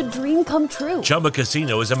this was a dream come true. Chumba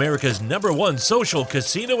Casino is America's #1 social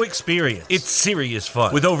casino experience. It's serious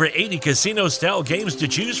fun. With over 80 casino-style games to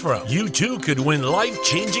choose from, you too could win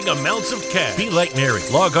life-changing amounts of cash. Be like Mary.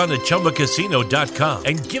 Log on to ChumbaCasino.com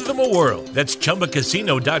and give them a whirl. That's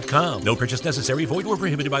ChumbaCasino.com. No purchase necessary. Void or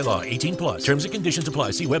prohibited by law. 18+. Terms and conditions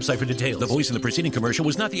apply. See website for details. The voice in the preceding commercial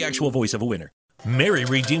was not the actual voice of a winner. Mary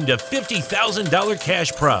redeemed a $50,000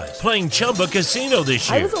 cash prize playing Chumba Casino this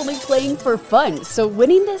year. I was only playing for fun, so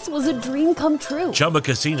winning this was a dream come true. Chumba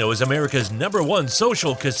Casino is America's #1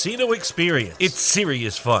 social casino experience. It's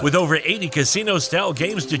serious fun. With over 80 casino-style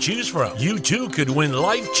games to choose from, you too could win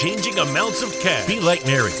life-changing amounts of cash. Be like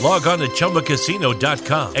Mary. Log on to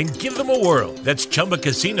ChumbaCasino.com and give them a whirl. That's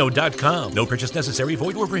ChumbaCasino.com. No purchase necessary.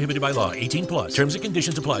 Void where prohibited by law. 18 plus. Terms and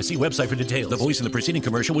conditions apply. See website for details. The voice in the preceding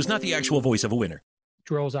commercial was not the actual voice of a winner.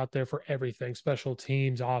 Drills out there for everything: special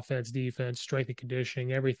teams, offense, defense, strength and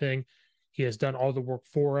conditioning, everything. He has done all the work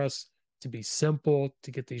for us to be simple,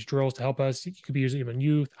 to get these drills to help us. You could be using them in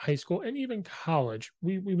youth, high school, and even college.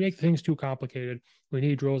 We make things too complicated. We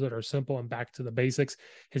need drills that are simple and back to the basics.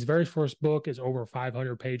 His very first book is over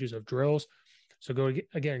 500 pages of drills. So go to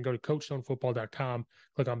CoachStoneFootball.com,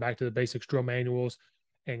 click on Back to the Basics drill manuals,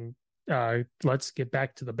 and let's get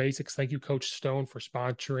back to the basics. Thank you, Coach Stone, for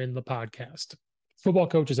sponsoring the podcast. Football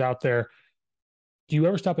coaches out there, do you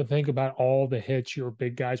ever stop and think about all the hits your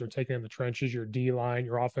big guys are taking in the trenches, your D-line,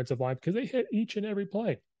 your offensive line, because they hit each and every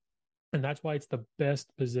play. And that's why it's the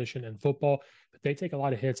best position in football. But they take a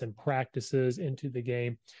lot of hits in practices into the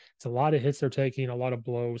game. It's a lot of hits they're taking, a lot of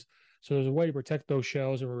blows. So there's a way to protect those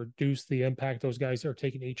shells and reduce the impact those guys are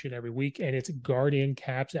taking each and every week. And it's Guardian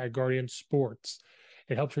Caps at Guardian Sports.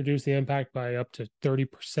 It helps reduce the impact by up to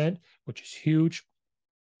 30%, which is huge.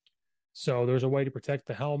 So there's a way to protect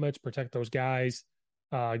the helmets, protect those guys.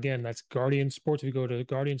 Again, that's Guardian Sports. If you go to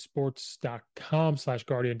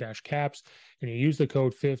guardiansports.com/guardian-caps and you use the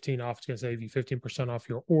code 15 off, it's going to save you 15% off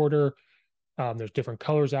your order. There's different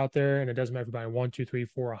colors out there, and it doesn't matter if you buy 1, 2, 3,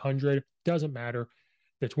 4, 100. Doesn't matter.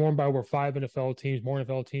 It's worn by over 5 NFL teams. More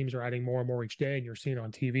NFL teams are adding more and more each day, and you're seeing it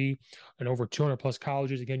on TV. And over 200 plus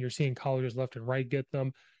colleges. Again, you're seeing colleges left and right get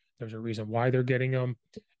them. There's a reason why they're getting them.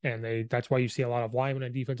 And that's why you see a lot of linemen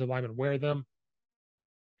and defensive linemen wear them.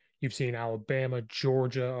 You've seen Alabama,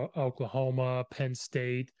 Georgia, Oklahoma, Penn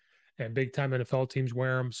State, and big-time NFL teams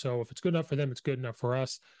wear them. So if it's good enough for them, it's good enough for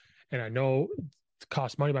us. And I know it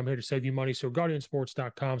costs money, but I'm here to save you money. So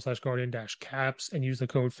guardiansports.com/guardian-caps and use the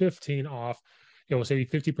code 15 off. It will save you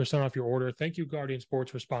 50% off your order. Thank you, Guardian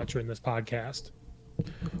Sports, for sponsoring this podcast.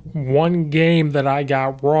 One game that I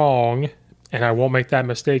got wrong, and I won't make that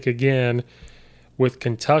mistake again, with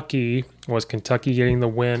Kentucky, was Kentucky getting the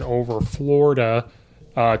win over Florida,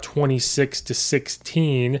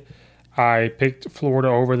 26-16. I picked Florida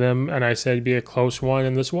over them, and I said it'd be a close one,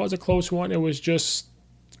 and this was a close one. It was just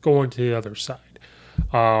going to the other side.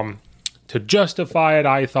 To justify it,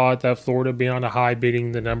 I thought that Florida being on a high,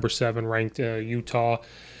 beating the number 7 ranked Utah,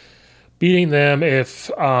 beating them if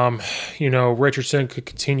Richardson could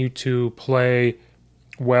continue to play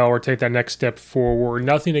well or take that next step forward.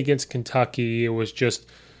 Nothing against Kentucky. It was just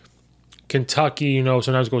Kentucky,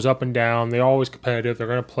 sometimes goes up and down. They're always competitive. They're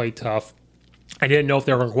going to play tough. I didn't know if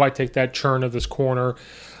they were going to quite take that turn of this corner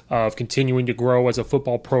of continuing to grow as a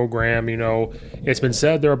football program. It's been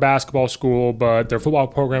said they're a basketball school, but their football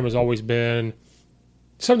program has always been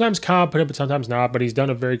sometimes competent, but sometimes not. But he's done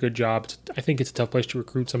a very good job. I think it's a tough place to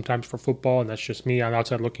recruit sometimes for football, and that's just me on the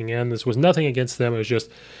outside looking in. This was nothing against them. It was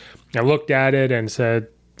just I looked at it and said,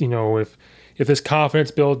 if this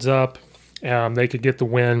confidence builds up, they could get the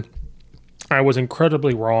win. I was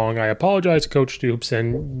incredibly wrong. I apologize to Coach Stoops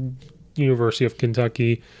and University of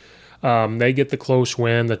Kentucky. They get the close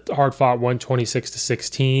win, the hard-fought one,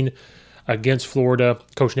 26-16 against Florida.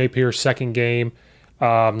 Coach Napier's second game.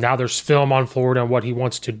 Now there's film on Florida and what he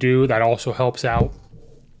wants to do. That also helps out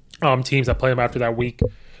teams that play him after that week.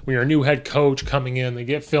 When you're a new head coach coming in, they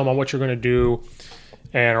get film on what you're going to do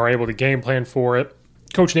and are able to game plan for it.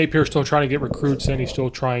 Coach Napier's still trying to get recruits in. He's still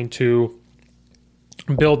trying to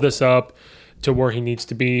build this up to where he needs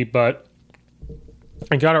to be, but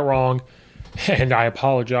I got it wrong, and I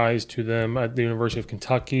apologize to them at the University of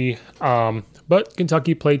Kentucky. But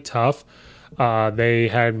Kentucky played tough. They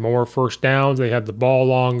had more first downs. They had the ball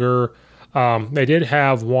longer. They did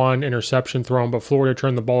have one interception thrown, but Florida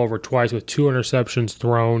turned the ball over twice with 2 interceptions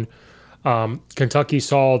thrown. Kentucky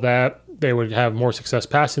saw that they would have more success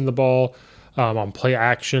passing the ball on play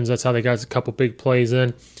actions. That's how they got a couple big plays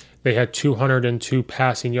in. They had 202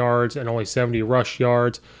 passing yards and only 70 rush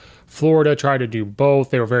yards. Florida tried to do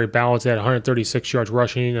both. They were very balanced. They had 136 yards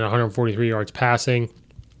rushing and 143 yards passing.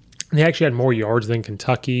 They actually had more yards than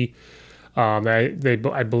Kentucky.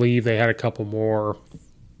 I believe they had a couple more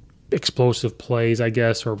explosive plays, I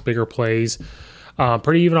guess, or bigger plays.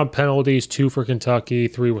 Pretty even on penalties, 2 for Kentucky,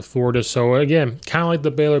 3 with Florida. So, again, kind of like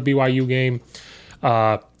the Baylor-BYU game.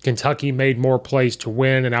 Kentucky made more plays to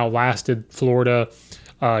win and outlasted Florida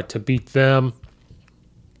to beat them.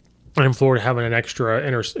 And Florida having an extra,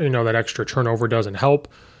 that extra turnover doesn't help.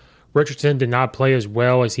 Richardson did not play as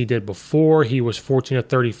well as he did before. He was 14 of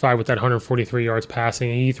 35 with that 143 yards passing.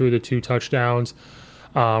 And he threw the 2 touchdowns.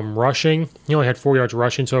 Rushing, he only had 4 yards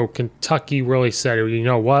rushing. So Kentucky really said, you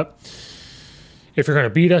know what? If you're going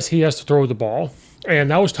to beat us, he has to throw the ball.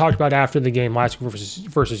 And that was talked about after the game last week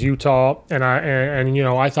versus Utah. And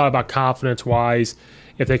I thought about confidence-wise,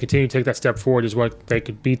 if they continue to take that step forward, is what they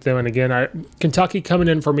could beat them. And again, Kentucky coming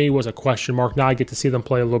in for me was a question mark. Now I get to see them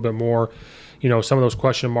play a little bit more. Some of those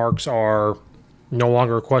question marks are no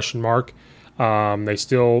longer a question mark. They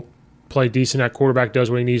still play decent at quarterback,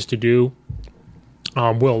 does what he needs to do.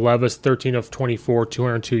 Will Levis, 13 of 24,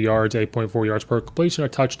 202 yards, 8.4 yards per completion, a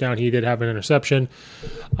touchdown. He did have an interception.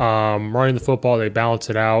 Running the football, they balance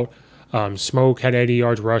it out. Smoke had 80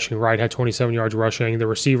 yards rushing. Wright had 27 yards rushing. The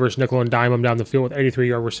receivers, nickel and dime them down the field with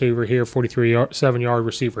 83-yard receiver here, 47-yard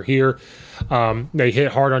receiver here. They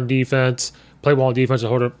hit hard on defense, play well on defense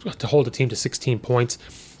to hold the team to 16 points.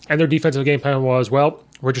 And their defensive game plan was, well,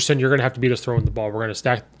 Richardson, you're going to have to beat us throwing the ball. We're going to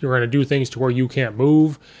stack. You're going to do things to where you can't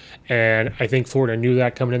move. And I think Florida knew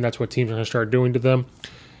that coming in. That's what teams are going to start doing to them.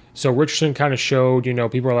 So Richardson kind of showed,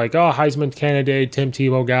 people are like, oh, Heisman candidate, Tim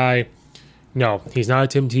Tebow guy. No, he's not a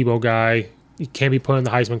Tim Tebow guy. He can't be put in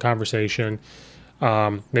the Heisman conversation.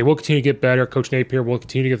 They will continue to get better. Coach Napier will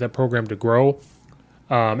continue to get that program to grow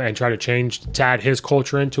and try to add his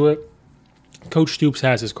culture into it. Coach Stoops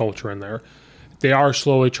has his culture in there. They are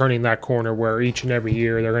slowly turning that corner where each and every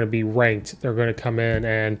year they're going to be ranked. They're going to come in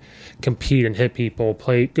and compete and hit people,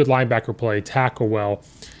 play good linebacker play, tackle well.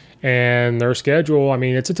 And their schedule,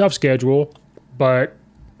 it's a tough schedule, but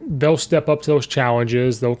they'll step up to those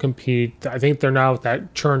challenges. They'll compete. I think they're now at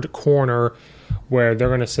that turned corner where they're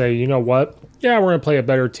going to say, you know what? Yeah, we're going to play a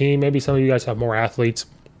better team. Maybe some of you guys have more athletes,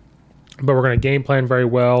 but we're going to game plan very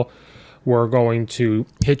well. We're going to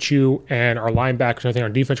hit you, and our linebackers, I think our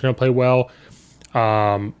defense is going to play well.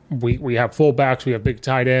 We have fullbacks, we have big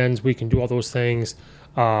tight ends, we can do all those things.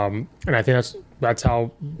 And I think that's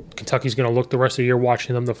how Kentucky's going to look the rest of the year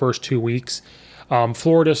watching them the first 2 weeks.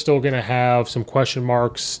 Florida's still going to have some question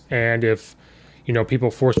marks, and if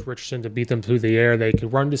people force Richardson to beat them through the air, they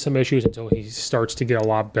could run into some issues until he starts to get a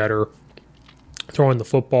lot better throwing the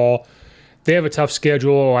football. They have a tough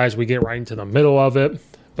schedule as we get right into the middle of it,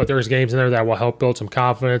 but there's games in there that will help build some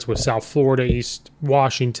confidence with South Florida, East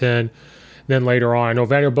Washington. Then later on, I know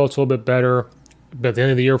Vanderbilt's a little bit better, but at the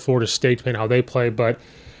end of the year, Florida State, depending how they play, but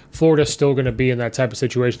Florida's still going to be in that type of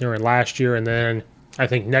situation they were in last year. And then I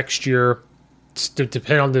think next year,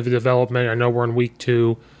 depending on the development, I know we're in week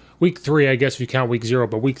 3, I guess if you count week 0,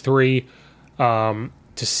 but week 3,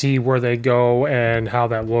 to see where they go and how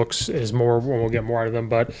that looks is more when we'll get more out of them.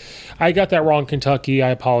 But I got that wrong, Kentucky. I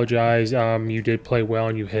apologize. You did play well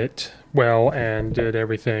and you hit well and did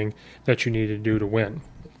everything that you needed to do to win.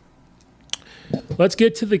 Let's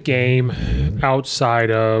get to the game outside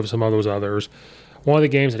of some of those others. One of the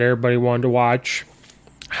games that everybody wanted to watch,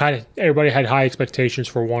 everybody had high expectations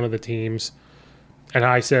for one of the teams, and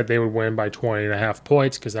I said they would win by 20.5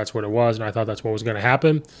 points because that's what it was, and I thought that's what was going to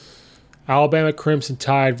happen. Alabama Crimson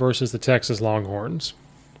Tide versus the Texas Longhorns.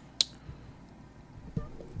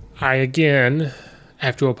 I, again,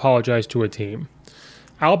 have to apologize to a team.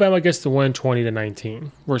 Alabama gets the win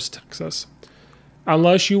 20-19 versus Texas.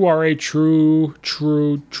 Unless you are a true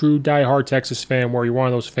diehard Texas fan where you're one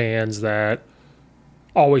of those fans that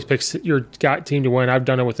always picks your team to win. I've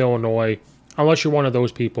done it with Illinois. Unless you're one of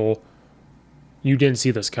those people, you didn't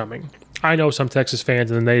see this coming. I know some Texas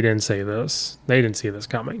fans, and they didn't say this. They didn't see this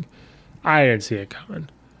coming. I didn't see it coming.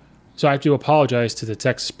 So I have to apologize to the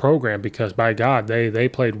Texas program because, by God, they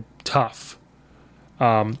played tough.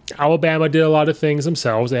 Alabama did a lot of things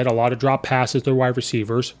themselves. They had a lot of drop passes to their wide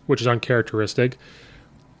receivers, which is uncharacteristic.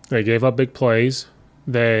 They gave up big plays.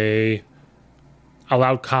 They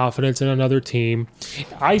allowed confidence in another team.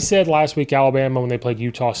 I said last week Alabama when they played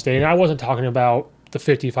Utah State, and I wasn't talking about the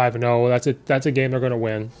 55-0. That's a game they're going to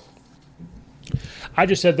win. I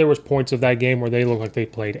just said there was points of that game where they looked like they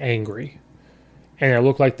played angry. And it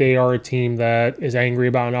looked like they are a team that is angry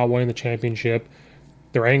about not winning the championship.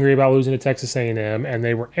 They're angry about losing to Texas A&M, and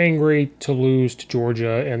they were angry to lose to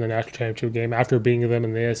Georgia in the national championship game after beating them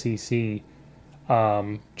in the SEC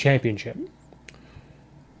championship.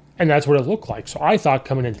 And that's what it looked like. So I thought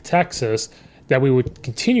coming into Texas that we would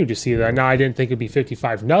continue to see that. Now, I didn't think it would be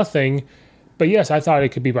 55-0, but yes, I thought it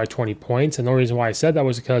could be by 20 points. And the reason why I said that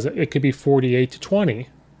was because it could be 48-20.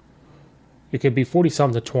 It could be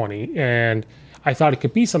 40-something to 20. And I thought it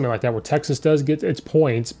could be something like that where Texas does get its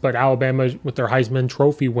points, but Alabama, with their Heisman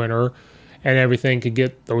Trophy winner and everything, could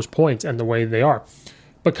get those points and the way they are.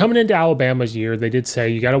 But coming into Alabama's year, they did say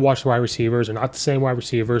you got to watch the wide receivers. They're not the same wide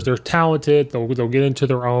receivers. They're talented. They'll get into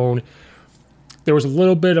their own. There was a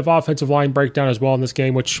little bit of offensive line breakdown as well in this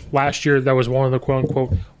game, which last year that was one of the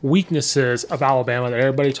quote-unquote weaknesses of Alabama that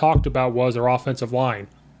everybody talked about was their offensive line.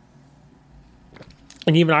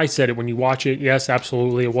 And even I said it when you watch it, yes,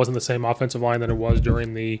 absolutely, it wasn't the same offensive line that it was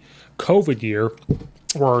during the COVID year,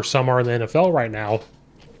 or some are in the NFL right now.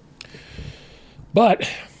 But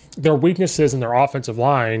their weaknesses in their offensive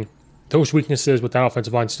line, those weaknesses with that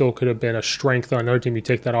offensive line still could have been a strength on another team. You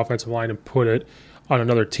take that offensive line and put it on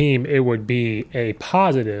another team, it would be a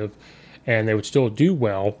positive, and they would still do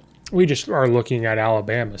well. We just are looking at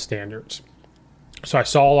Alabama standards. So I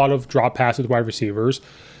saw a lot of drop passes with wide receivers.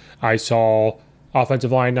 I saw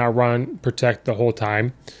offensive line not run, protect the whole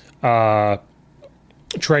time.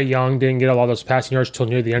 Trey Young didn't get a lot of those passing yards until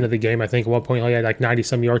near the end of the game. I think at one point he had like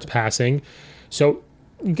 90-some yards passing. So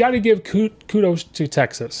you got to give kudos to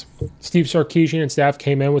Texas. Steve Sarkisian and staff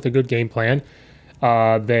came in with a good game plan.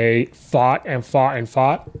 They fought and fought and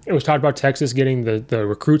fought. It was talked about Texas getting the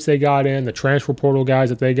recruits they got in, the transfer portal guys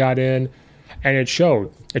that they got in, and it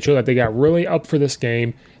showed. It showed that they got really up for this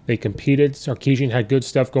game. They competed. Sarkisian had good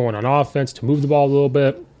stuff going on offense to move the ball a little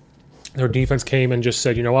bit. Their defense came and just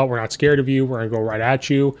said, you know what, we're not scared of you. We're going to go right at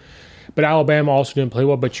you. But Alabama also didn't play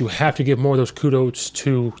well, but you have to give more of those kudos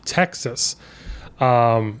to Texas.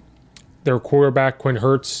 Their quarterback, Quinn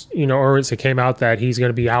Hurts, it came out that he's going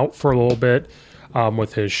to be out for a little bit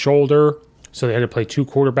with his shoulder. So they had to play two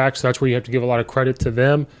quarterbacks. So that's where you have to give a lot of credit to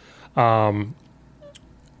them.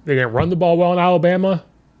 They didn't run the ball well in Alabama,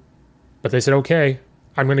 but they said, okay,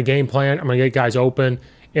 I'm going to game plan. I'm going to get guys open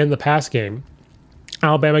in the pass game.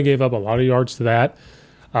 Alabama gave up a lot of yards to that.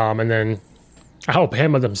 And then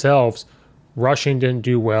Alabama themselves, rushing didn't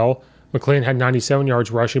do well. McLean had 97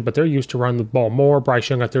 yards rushing, but they're used to run the ball more. Bryce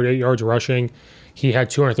Young got 38 yards rushing. He had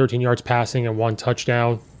 213 yards passing and 1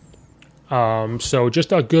 touchdown. So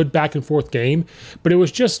just a good back and forth game. But it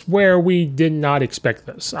was just where we did not expect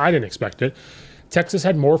this. I didn't expect it. Texas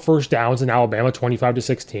had more first downs than Alabama,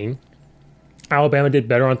 25-16. Alabama did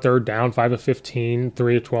better on third down, 5 of 15,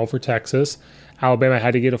 3 of 12 for Texas. Alabama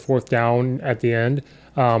had to get a fourth down at the end,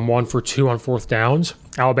 1 for 2 on fourth downs.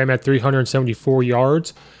 Alabama had 374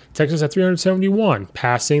 yards. Texas had 371.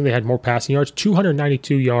 Passing, they had more passing yards,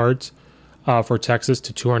 292 yards for Texas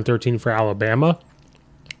to 213 for Alabama.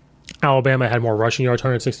 Alabama had more rushing yards,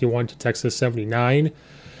 161 to Texas 79.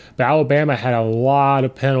 But Alabama had a lot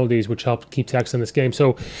of penalties, which helped keep Texas in this game.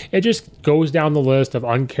 So it just goes down the list of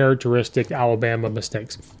uncharacteristic Alabama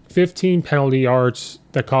mistakes. 15 penalty yards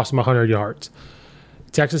that cost them 100 yards.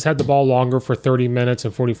 Texas had the ball longer for 30 minutes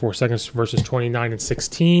and 44 seconds versus 29 and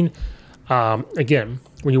 16. Again,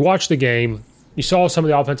 when you watch the game, you saw some of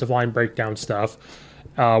the offensive line breakdown stuff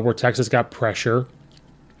where Texas got pressure.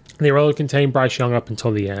 They were able to contain Bryce Young up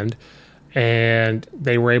until the end. And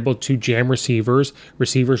they were able to jam receivers.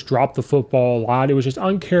 Receivers dropped the football a lot. It was just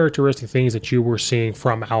uncharacteristic things that you were seeing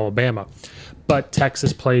from Alabama. But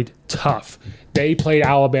Texas played tough. They played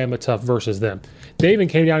Alabama tough versus them. They even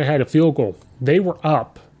came down and had a field goal. They were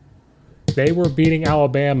up. They were beating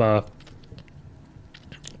Alabama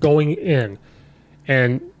going in.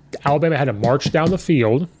 And Alabama had to march down the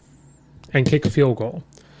field and kick a field goal.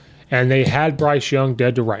 And they had Bryce Young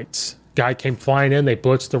dead to rights. Guy came flying in. They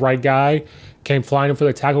blitzed the right guy. Came flying in for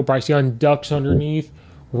the tackle. Bryce Young ducks underneath,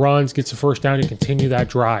 runs, gets the first down to continue that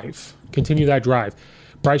drive.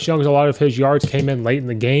 Bryce Young's, a lot of his yards came in late in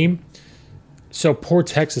the game. So poor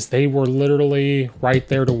Texas, they were literally right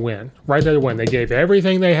there to win. They gave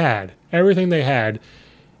everything they had,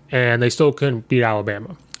 and they still couldn't beat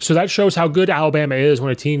Alabama. So that shows how good Alabama is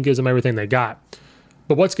when a team gives them everything they got.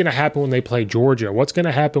 But what's going to happen when they play Georgia? What's going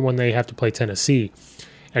to happen when they have to play Tennessee?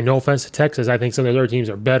 And no offense to Texas, I think some of the other teams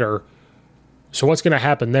are better. So what's going to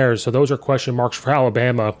happen there? So those are question marks for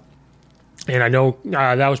Alabama. And I know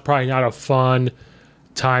that was probably not a fun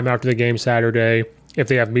time after the game Saturday. If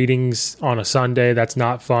they have meetings on a Sunday, that's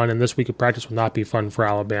not fun. And this week of practice will not be fun for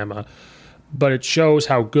Alabama. But it shows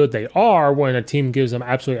how good they are when a team gives them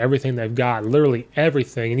absolutely everything they've got, literally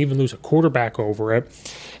everything, and even lose a quarterback over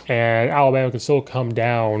it. And Alabama can still come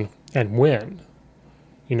down and win.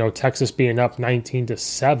 Texas being up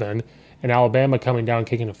 19-7 and Alabama coming down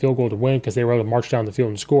kicking a field goal to win because they were able to march down the field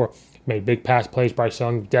and score. Made big pass plays. Bryce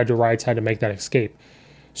Young, dead to rights, had to make that escape.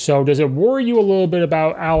 So does it worry you a little bit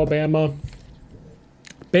about Alabama?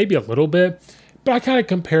 Maybe a little bit, but I kind of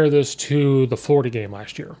compare this to the Florida game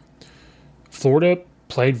last year. Florida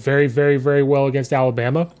played very, very, very well against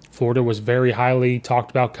Alabama. Florida was very highly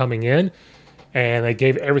talked about coming in, and they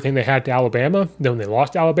gave everything they had to Alabama. Then when they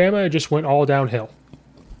lost to Alabama, it just went all downhill.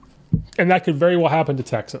 And that could very well happen to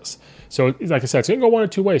Texas. So, like I said, it's going to go one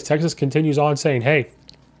of two ways. Texas continues on saying, hey,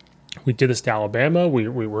 we did this to Alabama. We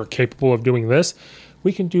were capable of doing this.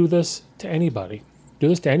 We can do this to anybody. Do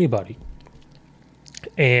this to anybody.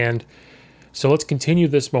 And so let's continue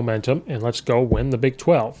this momentum and let's go win the Big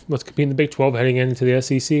 12. Let's compete in the Big 12 heading into the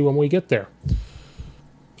SEC when we get there.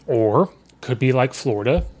 Or could be like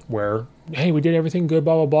Florida where, hey, we did everything good,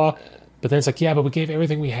 blah, blah, blah. But then it's like, yeah, but we gave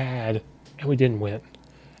everything we had and we didn't win.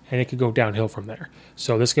 And it could go downhill from there.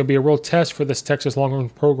 So this is going to be a real test for this Texas Longhorn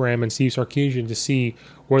program and Steve Sarkisian to see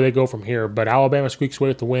where they go from here. But Alabama squeaks away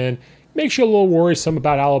with the win. Makes you a little worrisome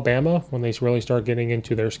about Alabama when they really start getting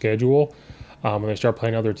into their schedule, when they start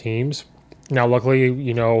playing other teams. Now, luckily,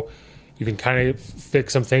 you can kind of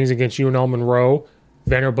fix some things against UNL Monroe.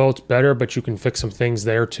 Vanderbilt's better, but you can fix some things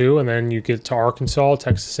there too. And then you get to Arkansas,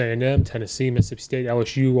 Texas A&M, Tennessee, Mississippi State,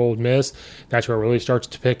 LSU, Ole Miss. That's where it really starts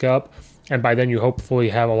to pick up. And by then you hopefully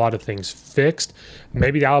have a lot of things fixed.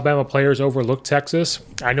 Maybe the Alabama players overlooked Texas.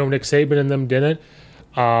 I know Nick Saban and them didn't.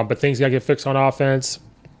 But things got to get fixed on offense.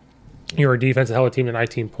 You're a defense that held a team to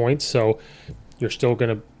 19 points. So you're still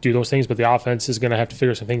going to do those things. But the offense is going to have to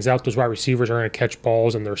figure some things out. Those wide receivers are going to catch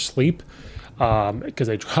balls in their sleep because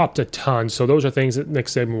they dropped a ton. So those are things that Nick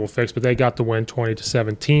Saban will fix. But they got the win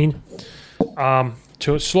 20-17.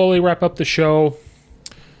 To slowly wrap up the show,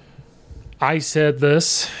 I said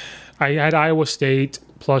this. I had Iowa State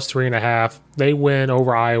plus 3.5. They win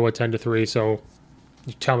over Iowa 10-3. So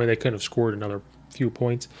you tell me they couldn't have scored another few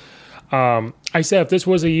points. I said if this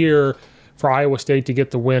was a year for Iowa State to get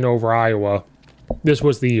the win over Iowa, this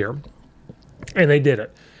was the year. And they did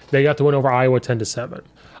it. They got the win over Iowa 10-7.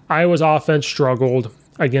 Iowa's offense struggled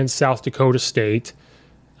against South Dakota State,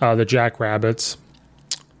 the Jackrabbits.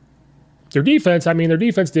 Their defense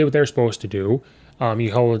did what they're supposed to do.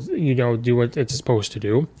 Do what it's supposed to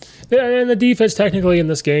do. And the defense, technically, in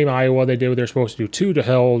this game, Iowa, they did what they're supposed to do, too, to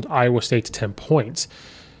held Iowa State to 10 points.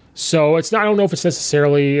 So I don't know if it's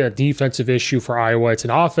necessarily a defensive issue for Iowa. It's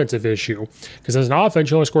an offensive issue. Because as an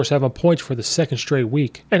offense, you only score 7 points for the second straight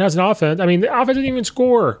week. And as an offense, the offense didn't even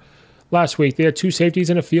score last week. They had 2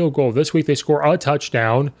 safeties and a field goal. This week, they score a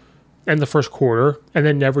touchdown in the first quarter and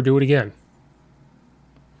then never do it again.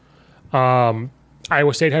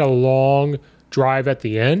 Iowa State had a long drive at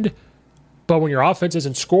the end, but when your offense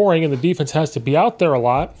isn't scoring and the defense has to be out there a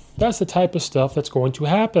lot, that's the type of stuff that's going to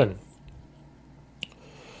happen.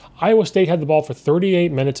 Iowa State had the ball for 38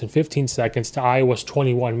 minutes and 15 seconds to Iowa's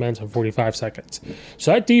 21 minutes and 45 seconds.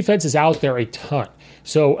 So that defense is out there a ton.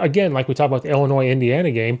 So again, like we talked about the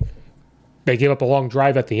Illinois-Indiana game, they gave up a long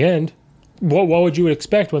drive at the end. What would you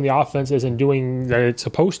expect when the offense isn't doing that it's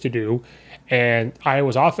supposed to do? And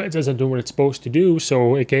Iowa's offense isn't doing what it's supposed to do,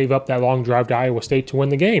 so it gave up that long drive to Iowa State to win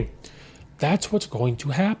the game. That's what's going to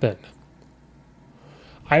happen.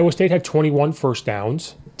 Iowa State had 21 first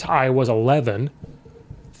downs to Iowa's 11.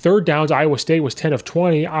 Third downs, Iowa State was 10 of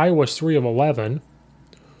 20. Iowa's 3 of 11.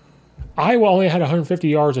 Iowa only had 150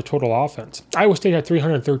 yards of total offense. Iowa State had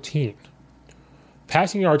 313.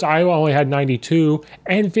 Passing yards, Iowa only had 92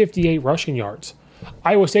 and 58 rushing yards.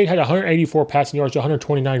 Iowa State had 184 passing yards to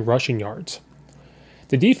 129 rushing yards.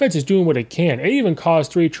 The defense is doing what it can. It even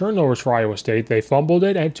caused 3 turnovers for Iowa State. They fumbled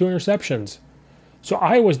it and had 2 interceptions. So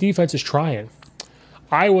Iowa's defense is trying.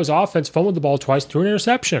 Iowa's offense fumbled the ball twice through an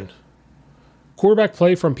interception. Quarterback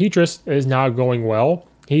play from Petrus is not going well.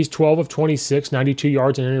 He's 12 of 26, 92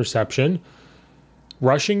 yards and an interception.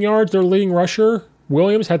 Rushing yards, their leading rusher,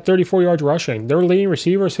 Williams, had 34 yards rushing. Their leading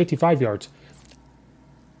receiver is 55 yards.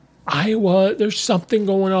 Iowa, there's something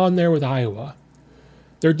going on there with Iowa.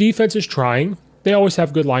 Their defense is trying. They always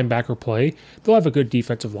have good linebacker play. They'll have a good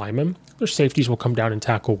defensive lineman. Their safeties will come down and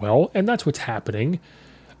tackle well, and that's what's happening.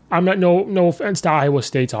 I'm not no offense to Iowa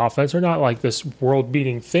State's offense. They're not like this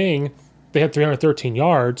world-beating thing. They had 313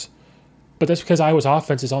 yards, but that's because Iowa's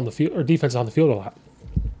offense is on the field or defense is on the field a lot.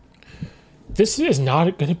 This is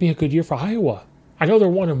not going to be a good year for Iowa. I know they're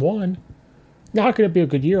 1-1. Not going to be a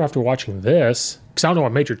good year after watching this. Because I don't know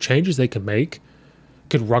what major changes they can make.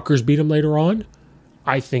 Could Rutgers beat them later on?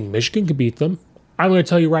 I think Michigan could beat them. I'm going to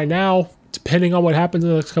tell you right now, depending on what happens in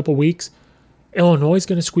the next couple of weeks, Illinois is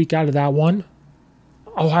going to squeak out of that one.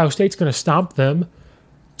 Ohio State's going to stomp them.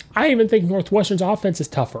 I even think Northwestern's offense is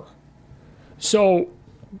tougher. So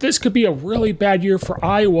this could be a really bad year for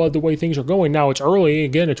Iowa the way things are going. Now it's early.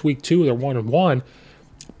 Again, it's week 2. They're 1-1.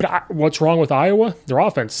 But what's wrong with Iowa? Their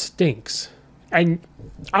offense stinks. And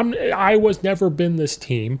Iowa's never been this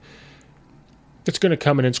team that's going to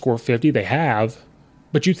come in and score 50. They have.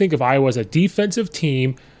 But you think of Iowa as a defensive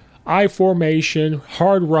team, I formation,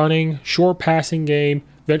 hard running, short passing game,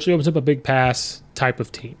 eventually opens up a big pass type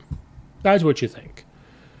of team. That's what you think.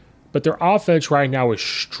 but their offense right now is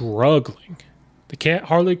struggling. They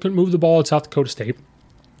couldn't move the ball at South Dakota State.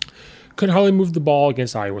 Couldn't hardly move the ball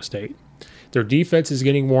against Iowa State. Their defense is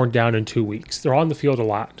getting worn down in 2 weeks. They're on the field a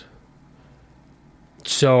lot.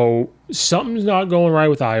 So something's not going right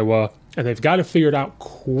with Iowa, and they've got to figure it out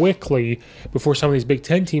quickly before some of these Big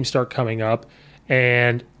Ten teams start coming up.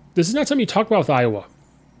 And this is not something you talk about with Iowa.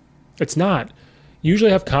 It's not. You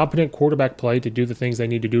usually have competent quarterback play to do the things they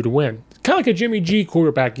need to do to win. Kind of like a Jimmy G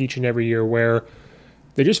quarterback each and every year where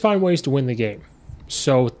they just find ways to win the game.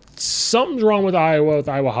 So something's wrong with Iowa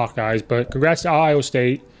Hawkeyes, but congrats to Iowa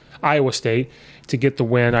State to get the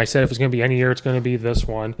win. I said if it's going to be any year, it's going to be this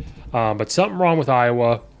one. But something wrong with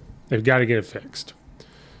Iowa. They've got to get it fixed.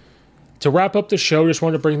 To wrap up the show, just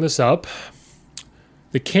wanted to bring this up.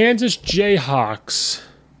 The Kansas Jayhawks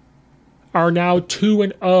are now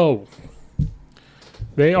 2-0.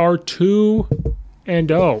 They are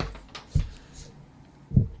 2-0.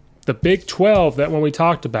 The Big 12, that one we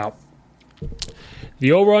talked about.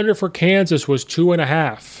 The over-under for Kansas was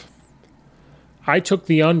 2.5. I took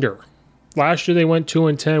the under. Last year they went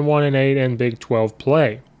 2-10, 1-8 in Big 12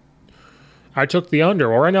 play. I took the under.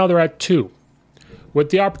 Well, right now they're at 2, with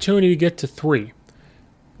the opportunity to get to 3.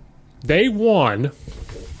 They won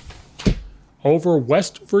over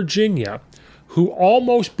West Virginia, who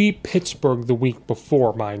almost beat Pittsburgh the week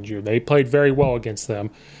before, mind you. They played very well against them.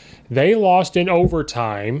 They lost in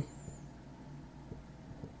overtime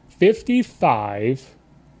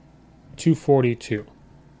 55-42.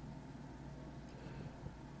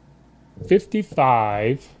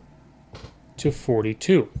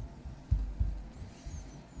 55-42.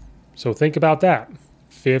 So think about that.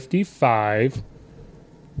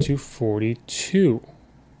 55-42.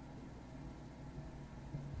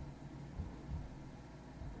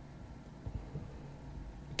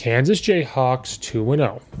 Kansas Jayhawks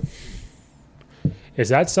 2-0. Is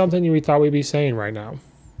that something you thought we'd be saying right now?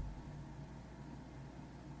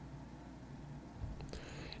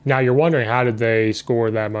 Now you're wondering, how did they score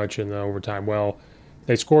that much in the overtime? Well,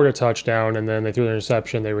 they scored a touchdown and then they threw an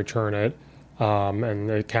interception. They return it, and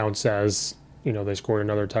it counts as, they scored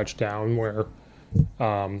another touchdown where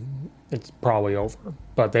it's probably over.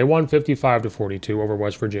 But they won 55-42 over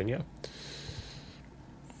West Virginia.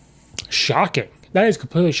 Shocking. That is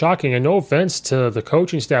completely shocking, and no offense to the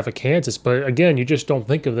coaching staff of Kansas, but again, you just don't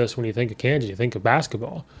think of this when you think of Kansas. You think of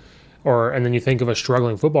basketball, and then you think of a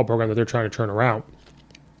struggling football program that they're trying to turn around.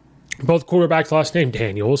 Both quarterbacks last name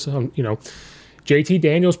Daniels. JT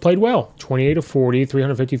Daniels played well, 28-40,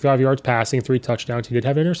 355 yards passing, 3 touchdowns. He did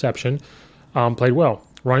have an interception. Played well.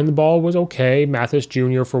 Running the ball was okay. Mathis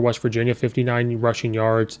Jr. for West Virginia, 59 rushing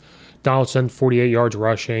yards. Donaldson, 48 yards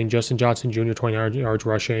rushing. Justin Johnson Jr., 29 yards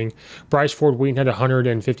rushing. Bryce Ford Wheaton had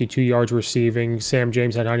 152 yards receiving. Sam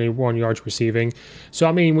James had 91 yards receiving.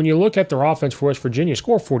 So, when you look at their offense for West Virginia,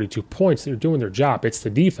 score 42 points. They're doing their job. It's the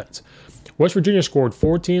defense. West Virginia scored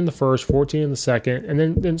 14 in the first, 14 in the second, and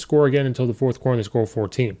then didn't score again until the fourth quarter, and they scored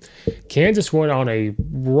 14. Kansas went on a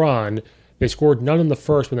run. They scored none in the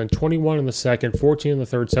first, but then 21 in the second, 14 in the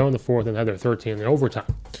third, 7 in the fourth, and had their 13 in the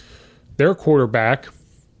overtime. Their quarterback,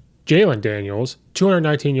 Jalen Daniels,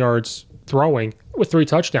 219 yards throwing with 3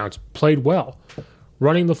 touchdowns, played well.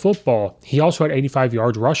 Running the football, he also had 85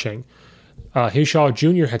 yards rushing. Hishaw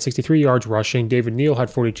Jr. had 63 yards rushing. David Neal had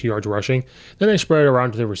 42 yards rushing. Then they spread it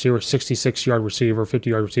around to the receiver, 66-yard receiver,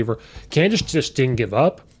 50-yard receiver. Kansas just didn't give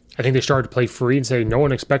up. I think they started to play free and say, no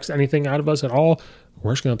one expects anything out of us at all.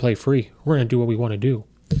 We're just going to play free. We're going to do what we want to do.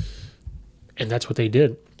 And that's what they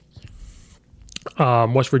did.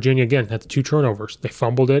 West Virginia, again, had 2 turnovers. They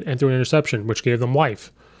fumbled it and threw an interception, which gave them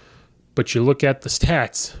life. But you look at the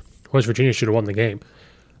stats, West Virginia should have won the game.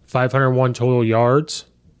 501 total yards,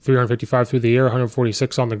 355 through the air,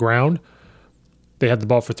 146 on the ground. They had the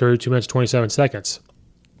ball for 32 minutes, 27 seconds.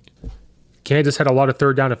 Kansas had a lot of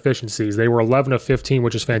third down efficiencies. They were 11 of 15,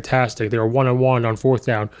 which is fantastic. They were 1-1 on fourth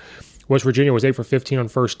down. West Virginia was 8 for 15 on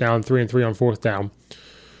first down, 3-3 on fourth down.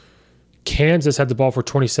 Kansas had the ball for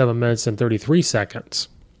 27 minutes and 33 seconds.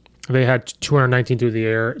 They had 219 through the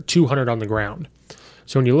air, 200 on the ground.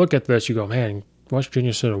 So when you look at this, you go, man, West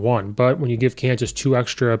Virginia should have won. But when you give Kansas 2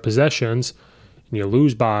 extra possessions and you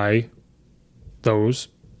lose by those,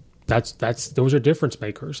 those are difference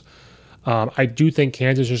makers. I do think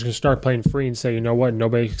Kansas is going to start playing free and say, you know what,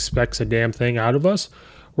 nobody expects a damn thing out of us.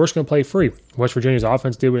 We're just going to play free. West Virginia's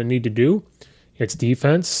offense did what it needed to do. Its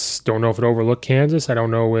defense, don't know if it overlooked Kansas. I don't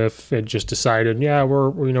know if it just decided,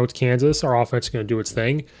 it's Kansas. Our offense is going to do its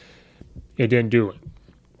thing. It didn't do it.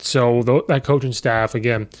 So that coaching staff,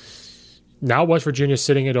 again, now West Virginia's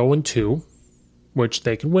sitting at 0-2. which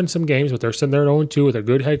they can win some games, but they're sitting there at 0-2 with a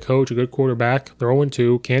good head coach, a good quarterback. They're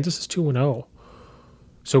 0-2. Kansas is 2-0.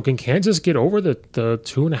 So can Kansas get over the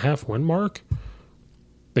 2.5 win mark?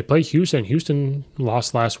 They play Houston. Houston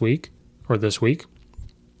lost last week or this week.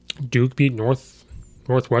 Duke beat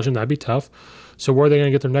Northwestern. That'd be tough. So where are they going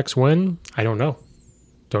to get their next win? I don't know.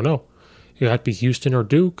 Don't know. You have to be Houston or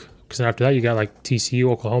Duke, because then after that you got like TCU,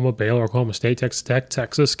 Oklahoma, Baylor, Oklahoma State, Texas Tech,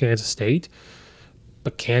 Texas, Kansas State.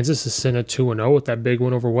 But Kansas is sitting at 2-0 with that big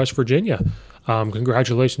win over West Virginia.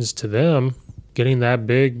 Congratulations to them getting that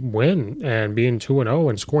big win and being 2-0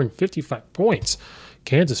 and scoring 55 points.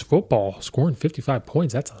 Kansas football scoring 55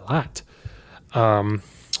 points, that's a lot.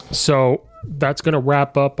 So that's going to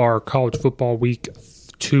wrap up our college football week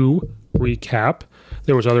 2 recap.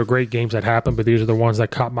 There was other great games that happened, but these are the ones that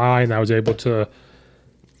caught my eye and I was able to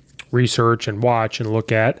research and watch and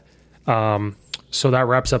look at. So that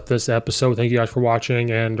wraps up this episode. Thank you guys for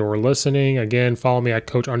watching and or listening. Again, follow me at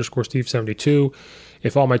Coach_Steve72.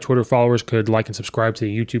 If all my Twitter followers could like and subscribe to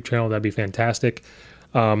the YouTube channel, that'd be fantastic.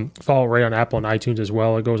 Follow Ray on Apple and iTunes as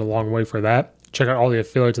well. It goes a long way for that. Check out all the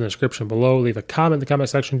affiliates in the description below. Leave a comment in the comment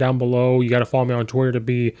section down below. You got to follow me on Twitter to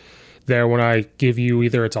be there when I give you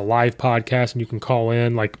either it's a live podcast and you can call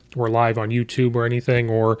in like we're live on YouTube or anything,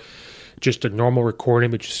 or just a normal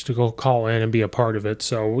recording, but just to go call in and be a part of it.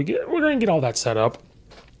 So we're going to get all that set up.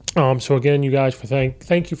 So again, you guys,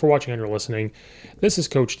 thank you for watching and or listening. This is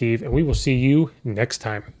Coach Steve, and we will see you next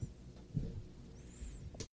time.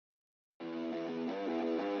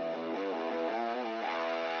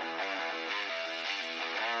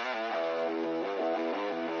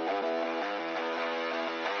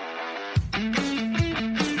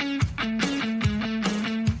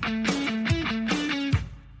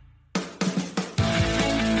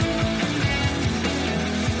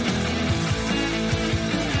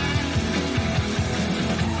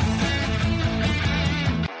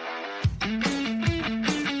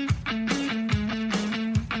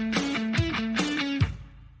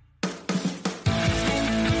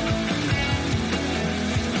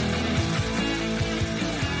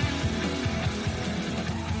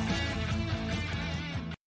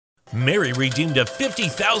 Mary redeemed a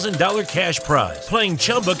 $50,000 cash prize playing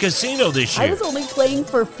Chumba Casino this year. I was only playing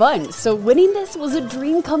for fun, so winning this was a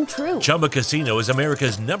dream come true. Chumba Casino is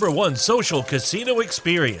America's #1 social casino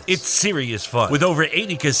experience. It's serious fun. With over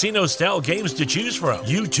 80 casino-style games to choose from,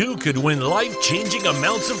 you too could win life-changing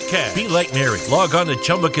amounts of cash. Be like Mary. Log on to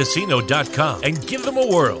ChumbaCasino.com and give them a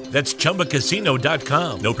whirl. That's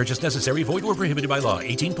ChumbaCasino.com. No purchase necessary. Void where prohibited by law.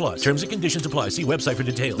 18+. Terms and conditions apply. See website for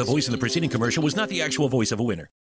details. The voice in the preceding commercial was not the actual voice of a winner.